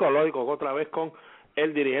Puerto Rico, lógico, otra vez con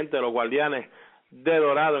el dirigente de los Guardianes de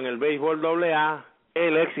Dorado en el béisbol AA,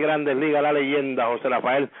 el ex Grandes Ligas, la leyenda José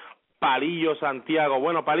Rafael Palillo Santiago.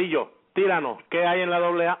 Bueno, Palillo, tíranos, ¿qué hay en la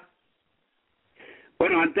AA?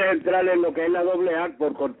 Bueno, antes de entrar en lo que es la AA,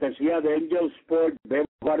 por cortesía de Angel Sport, Bebo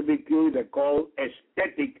Barbecue y The Call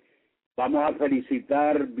Aesthetic, vamos a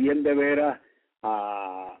felicitar bien de veras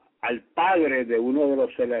al padre de uno de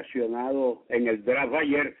los seleccionados en el draft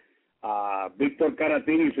ayer, a Víctor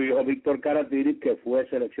Caratini y su hijo Víctor Caratini, que fue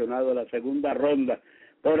seleccionado en la segunda ronda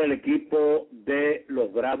por el equipo de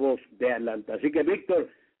los Bravos de Atlanta. Así que, Víctor,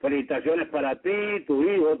 felicitaciones para ti, tu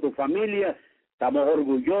hijo, tu familia. Estamos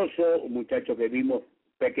orgullosos, un muchacho que vimos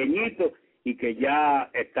pequeñito y que ya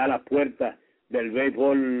está a las puertas del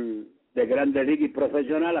béisbol de Grandes Ligas y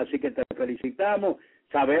profesional, así que te felicitamos.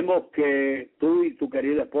 Sabemos que tú y tu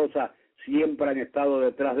querida esposa siempre han estado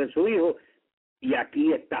detrás de su hijo y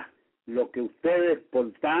aquí está lo que ustedes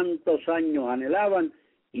por tantos años anhelaban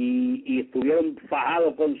y estuvieron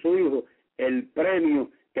fajados con su hijo, el premio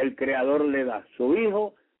que el creador le da. Su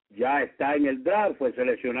hijo ya está en el draft, fue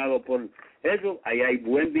seleccionado por eso, ahí hay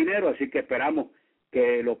buen dinero, así que esperamos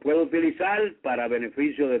que lo pueda utilizar para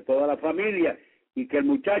beneficio de toda la familia y que el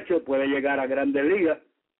muchacho pueda llegar a Grandes Ligas.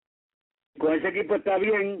 Con ese equipo está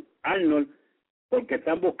bien Arnold, porque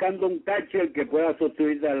están buscando un catcher que pueda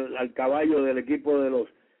sustituir al caballo del equipo de los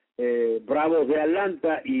Bravos de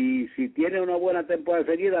Atlanta, y si tiene una buena temporada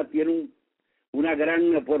seguida, tiene una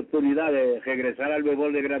gran oportunidad de regresar al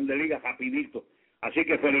béisbol de Grandes Ligas rapidito. Así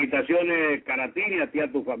que felicitaciones, Caratini, a ti y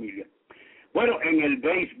a tu familia. Bueno, en el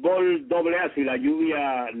béisbol AA, si la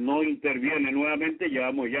lluvia no interviene nuevamente,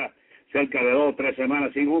 llevamos ya cerca de 2 o 3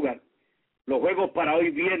 semanas sin jugar. Los juegos para hoy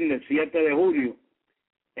viernes 7 de junio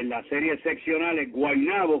en las series seccionales,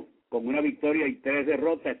 Guaynabo con una victoria y 3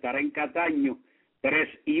 derrotas estará en Cataño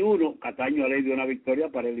 3-1. Cataño le dio una victoria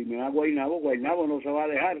para eliminar a Guaynabo. Guaynabo no se va a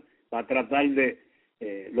dejar, va a tratar de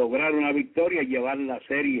lograr una victoria y llevar la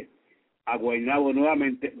serie a Guaynabo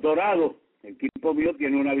nuevamente. Dorado, el equipo mío,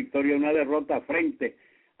 tiene una victoria y una derrota frente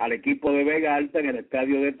al equipo de Vega Alta en el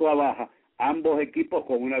estadio de Tuabaja. Ambos equipos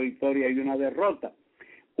con una victoria y una derrota.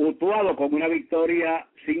 Utuado con una victoria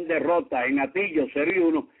sin derrota en Atillo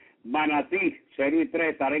 0-1. Manatí 0-3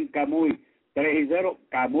 estará en Camuy 3-0.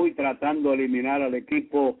 Camuy tratando de eliminar al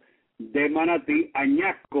equipo de Manatí.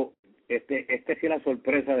 Añasco, este sí es la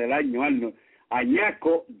sorpresa del año, Arnold.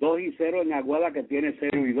 Añasco 2-0 en Aguada, que tiene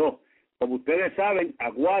 0-2. Como ustedes saben,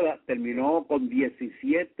 Aguada terminó con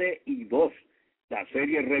 17-2 la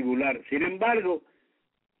serie regular. Sin embargo,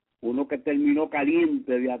 uno que terminó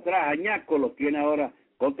caliente de atrás, Añasco, los tiene ahora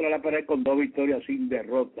contra la pared con 2 victorias sin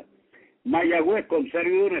derrota. Mayagüez con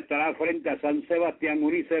 0-1 estará frente a San Sebastián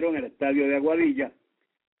 1-0 en el estadio de Aguadilla.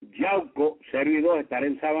 Yauco 0-2 estará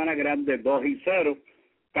en Sabana Grande 2-0.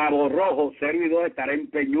 Cabo Rojo 0-2 estará en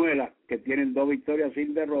Peñuela, que tienen 2 victorias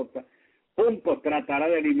sin derrota. Juncos tratará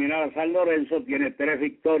de eliminar a San Lorenzo, tiene 3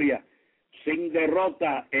 victorias sin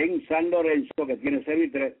derrota en San Lorenzo, que tiene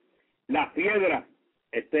 0-3. Las Piedras,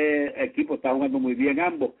 este equipo está jugando muy bien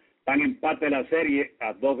ambos, están en empate la serie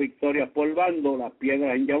a 2 victorias por bando. Las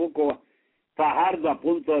Piedras en Yabucoa. Fajardo a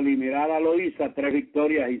punto de eliminar a Loíza, 3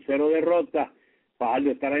 victorias y 0 derrotas.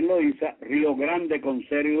 Fajardo estará en Loíza. Río Grande con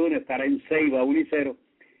 0-1 estará en Ceiba 1-0.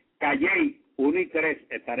 Calley 1-3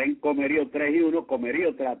 estará en Comerío 3-1.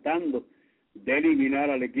 Comerío tratando de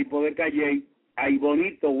eliminar al equipo de Calley. Ay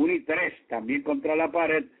Bonito 1-3 también contra la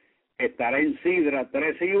pared, estará en Sidra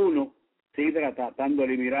 3-1. Sidra tratando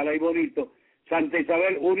de eliminar a Ay Bonito. Santa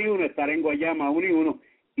Isabel 1-1 estará en Guayama 1-1.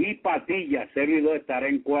 Y Patilla 0-2 estará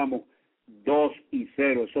en Cuamo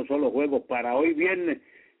 2-0. Esos son los juegos para hoy viernes,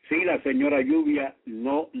 si la señora lluvia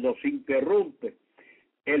no los interrumpe.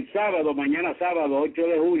 El sábado, mañana sábado 8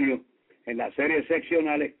 de junio, en las series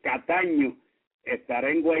seccionales, Cataño estará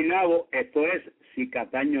en Guaynabo. Esto es, si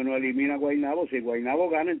Cataño no elimina a Guaynabo. Si Guaynabo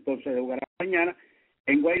gana, entonces jugará mañana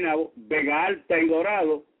en Guaynabo. Vega Alta y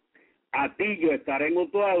Dorado. Atillo estará en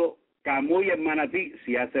Utuado. Camuy en Manatí,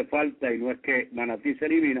 si hace falta y no es que Manatí se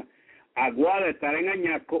elimina. Aguada estará en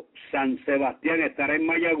Añasco. San Sebastián estará en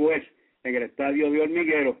Mayagüez, en el estadio de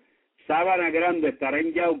Hormiguero. Sabana Grande estará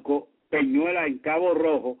en Yauco. Peñuela en Cabo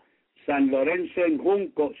Rojo. San Lorenzo en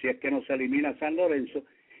Junco, si es que no se elimina San Lorenzo.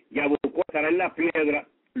 Yabucoa estará en La Piedra.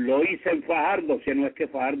 Loíza en Fajardo, si no es que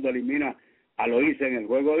Fajardo elimina a Loíza en el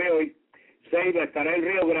juego de hoy. Ceiba estará en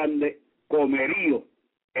Río Grande. Comerío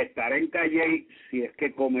estará en Calley, si es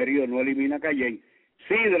que Comerío no elimina a Calley.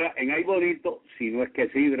 Sidra en Ay Bonito, si no es que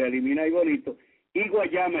Sidra elimina a Ay Bonito. Y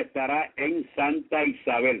Guayama estará en Santa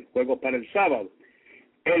Isabel. Juegos para el sábado.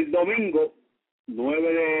 El domingo,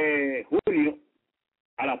 9 de junio,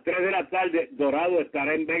 a las 3 de la tarde, Dorado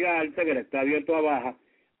estará en Vega Alta, en el estadio de Tuabaja.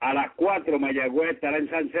 A las 4, Mayagüez estará en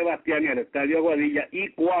San Sebastián, en el estadio Aguadilla. Y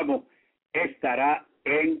Cuamo estará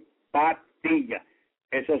en Patilla.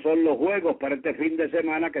 Esos son los juegos para este fin de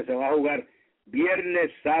semana que se va a jugar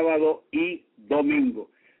viernes, sábado y domingo.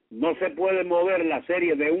 No se puede mover la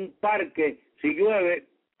serie de un parque si llueve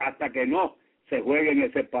hasta que no se juegue en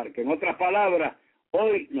ese parque. En otras palabras,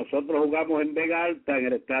 hoy nosotros jugamos en Vega Alta, en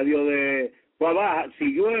el estadio de Tuabaja.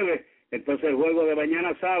 Si llueve, entonces el juego de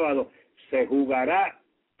mañana sábado se jugará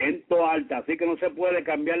en Toalta. Así que no se puede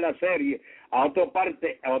cambiar la serie a otro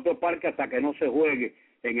parque hasta que no se juegue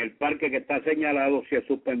en el parque que está señalado, si es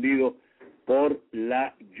suspendido por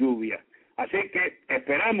la lluvia. Así que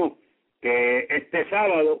esperamos que este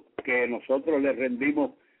sábado, que nosotros le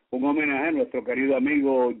rendimos un homenaje a nuestro querido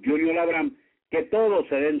amigo Junior Abraham, que todos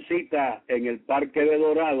se den cita en el Parque de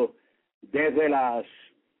Dorado desde las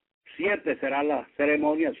 7 será la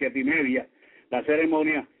ceremonia, 7:30 la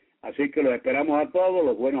ceremonia. Así que los esperamos a todos,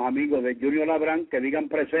 los buenos amigos de Junior Abraham, que digan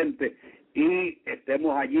presente y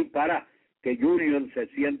estemos allí para que Junior se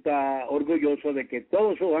sienta orgulloso de que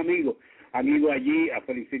todos sus amigos han ido allí a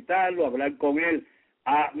felicitarlo, a hablar con él,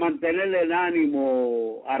 a mantenerle el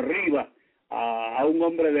ánimo arriba a un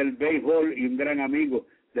hombre del béisbol y un gran amigo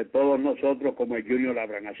de todos nosotros como el Junior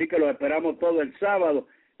Abraham. Así que los esperamos todo el sábado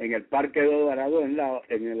en el Parque de Dorado,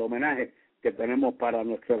 en el homenaje que tenemos para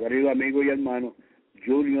nuestro querido amigo y hermano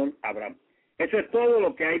Junior Abraham. Eso es todo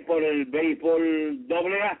lo que hay por el béisbol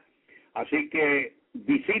AA. Así que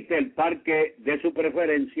visite el parque de su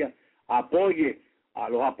preferencia, apoye a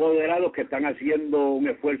los apoderados que están haciendo un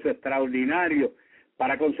esfuerzo extraordinario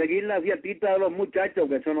para conseguir las dietitas de los muchachos,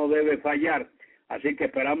 que eso no debe fallar. Así que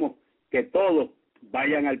esperamos que todos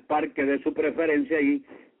vayan al parque de su preferencia y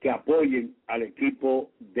que apoyen al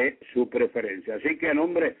equipo de su preferencia. Así que a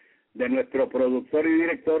nombre de nuestro productor y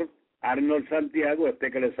director, Arnold Santiago,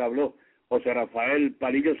 que les habló, José Rafael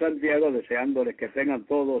Palillo Santiago, deseándoles que tengan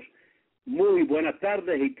todos muy buenas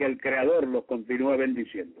tardes y que el Creador los continúe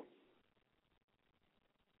bendiciendo.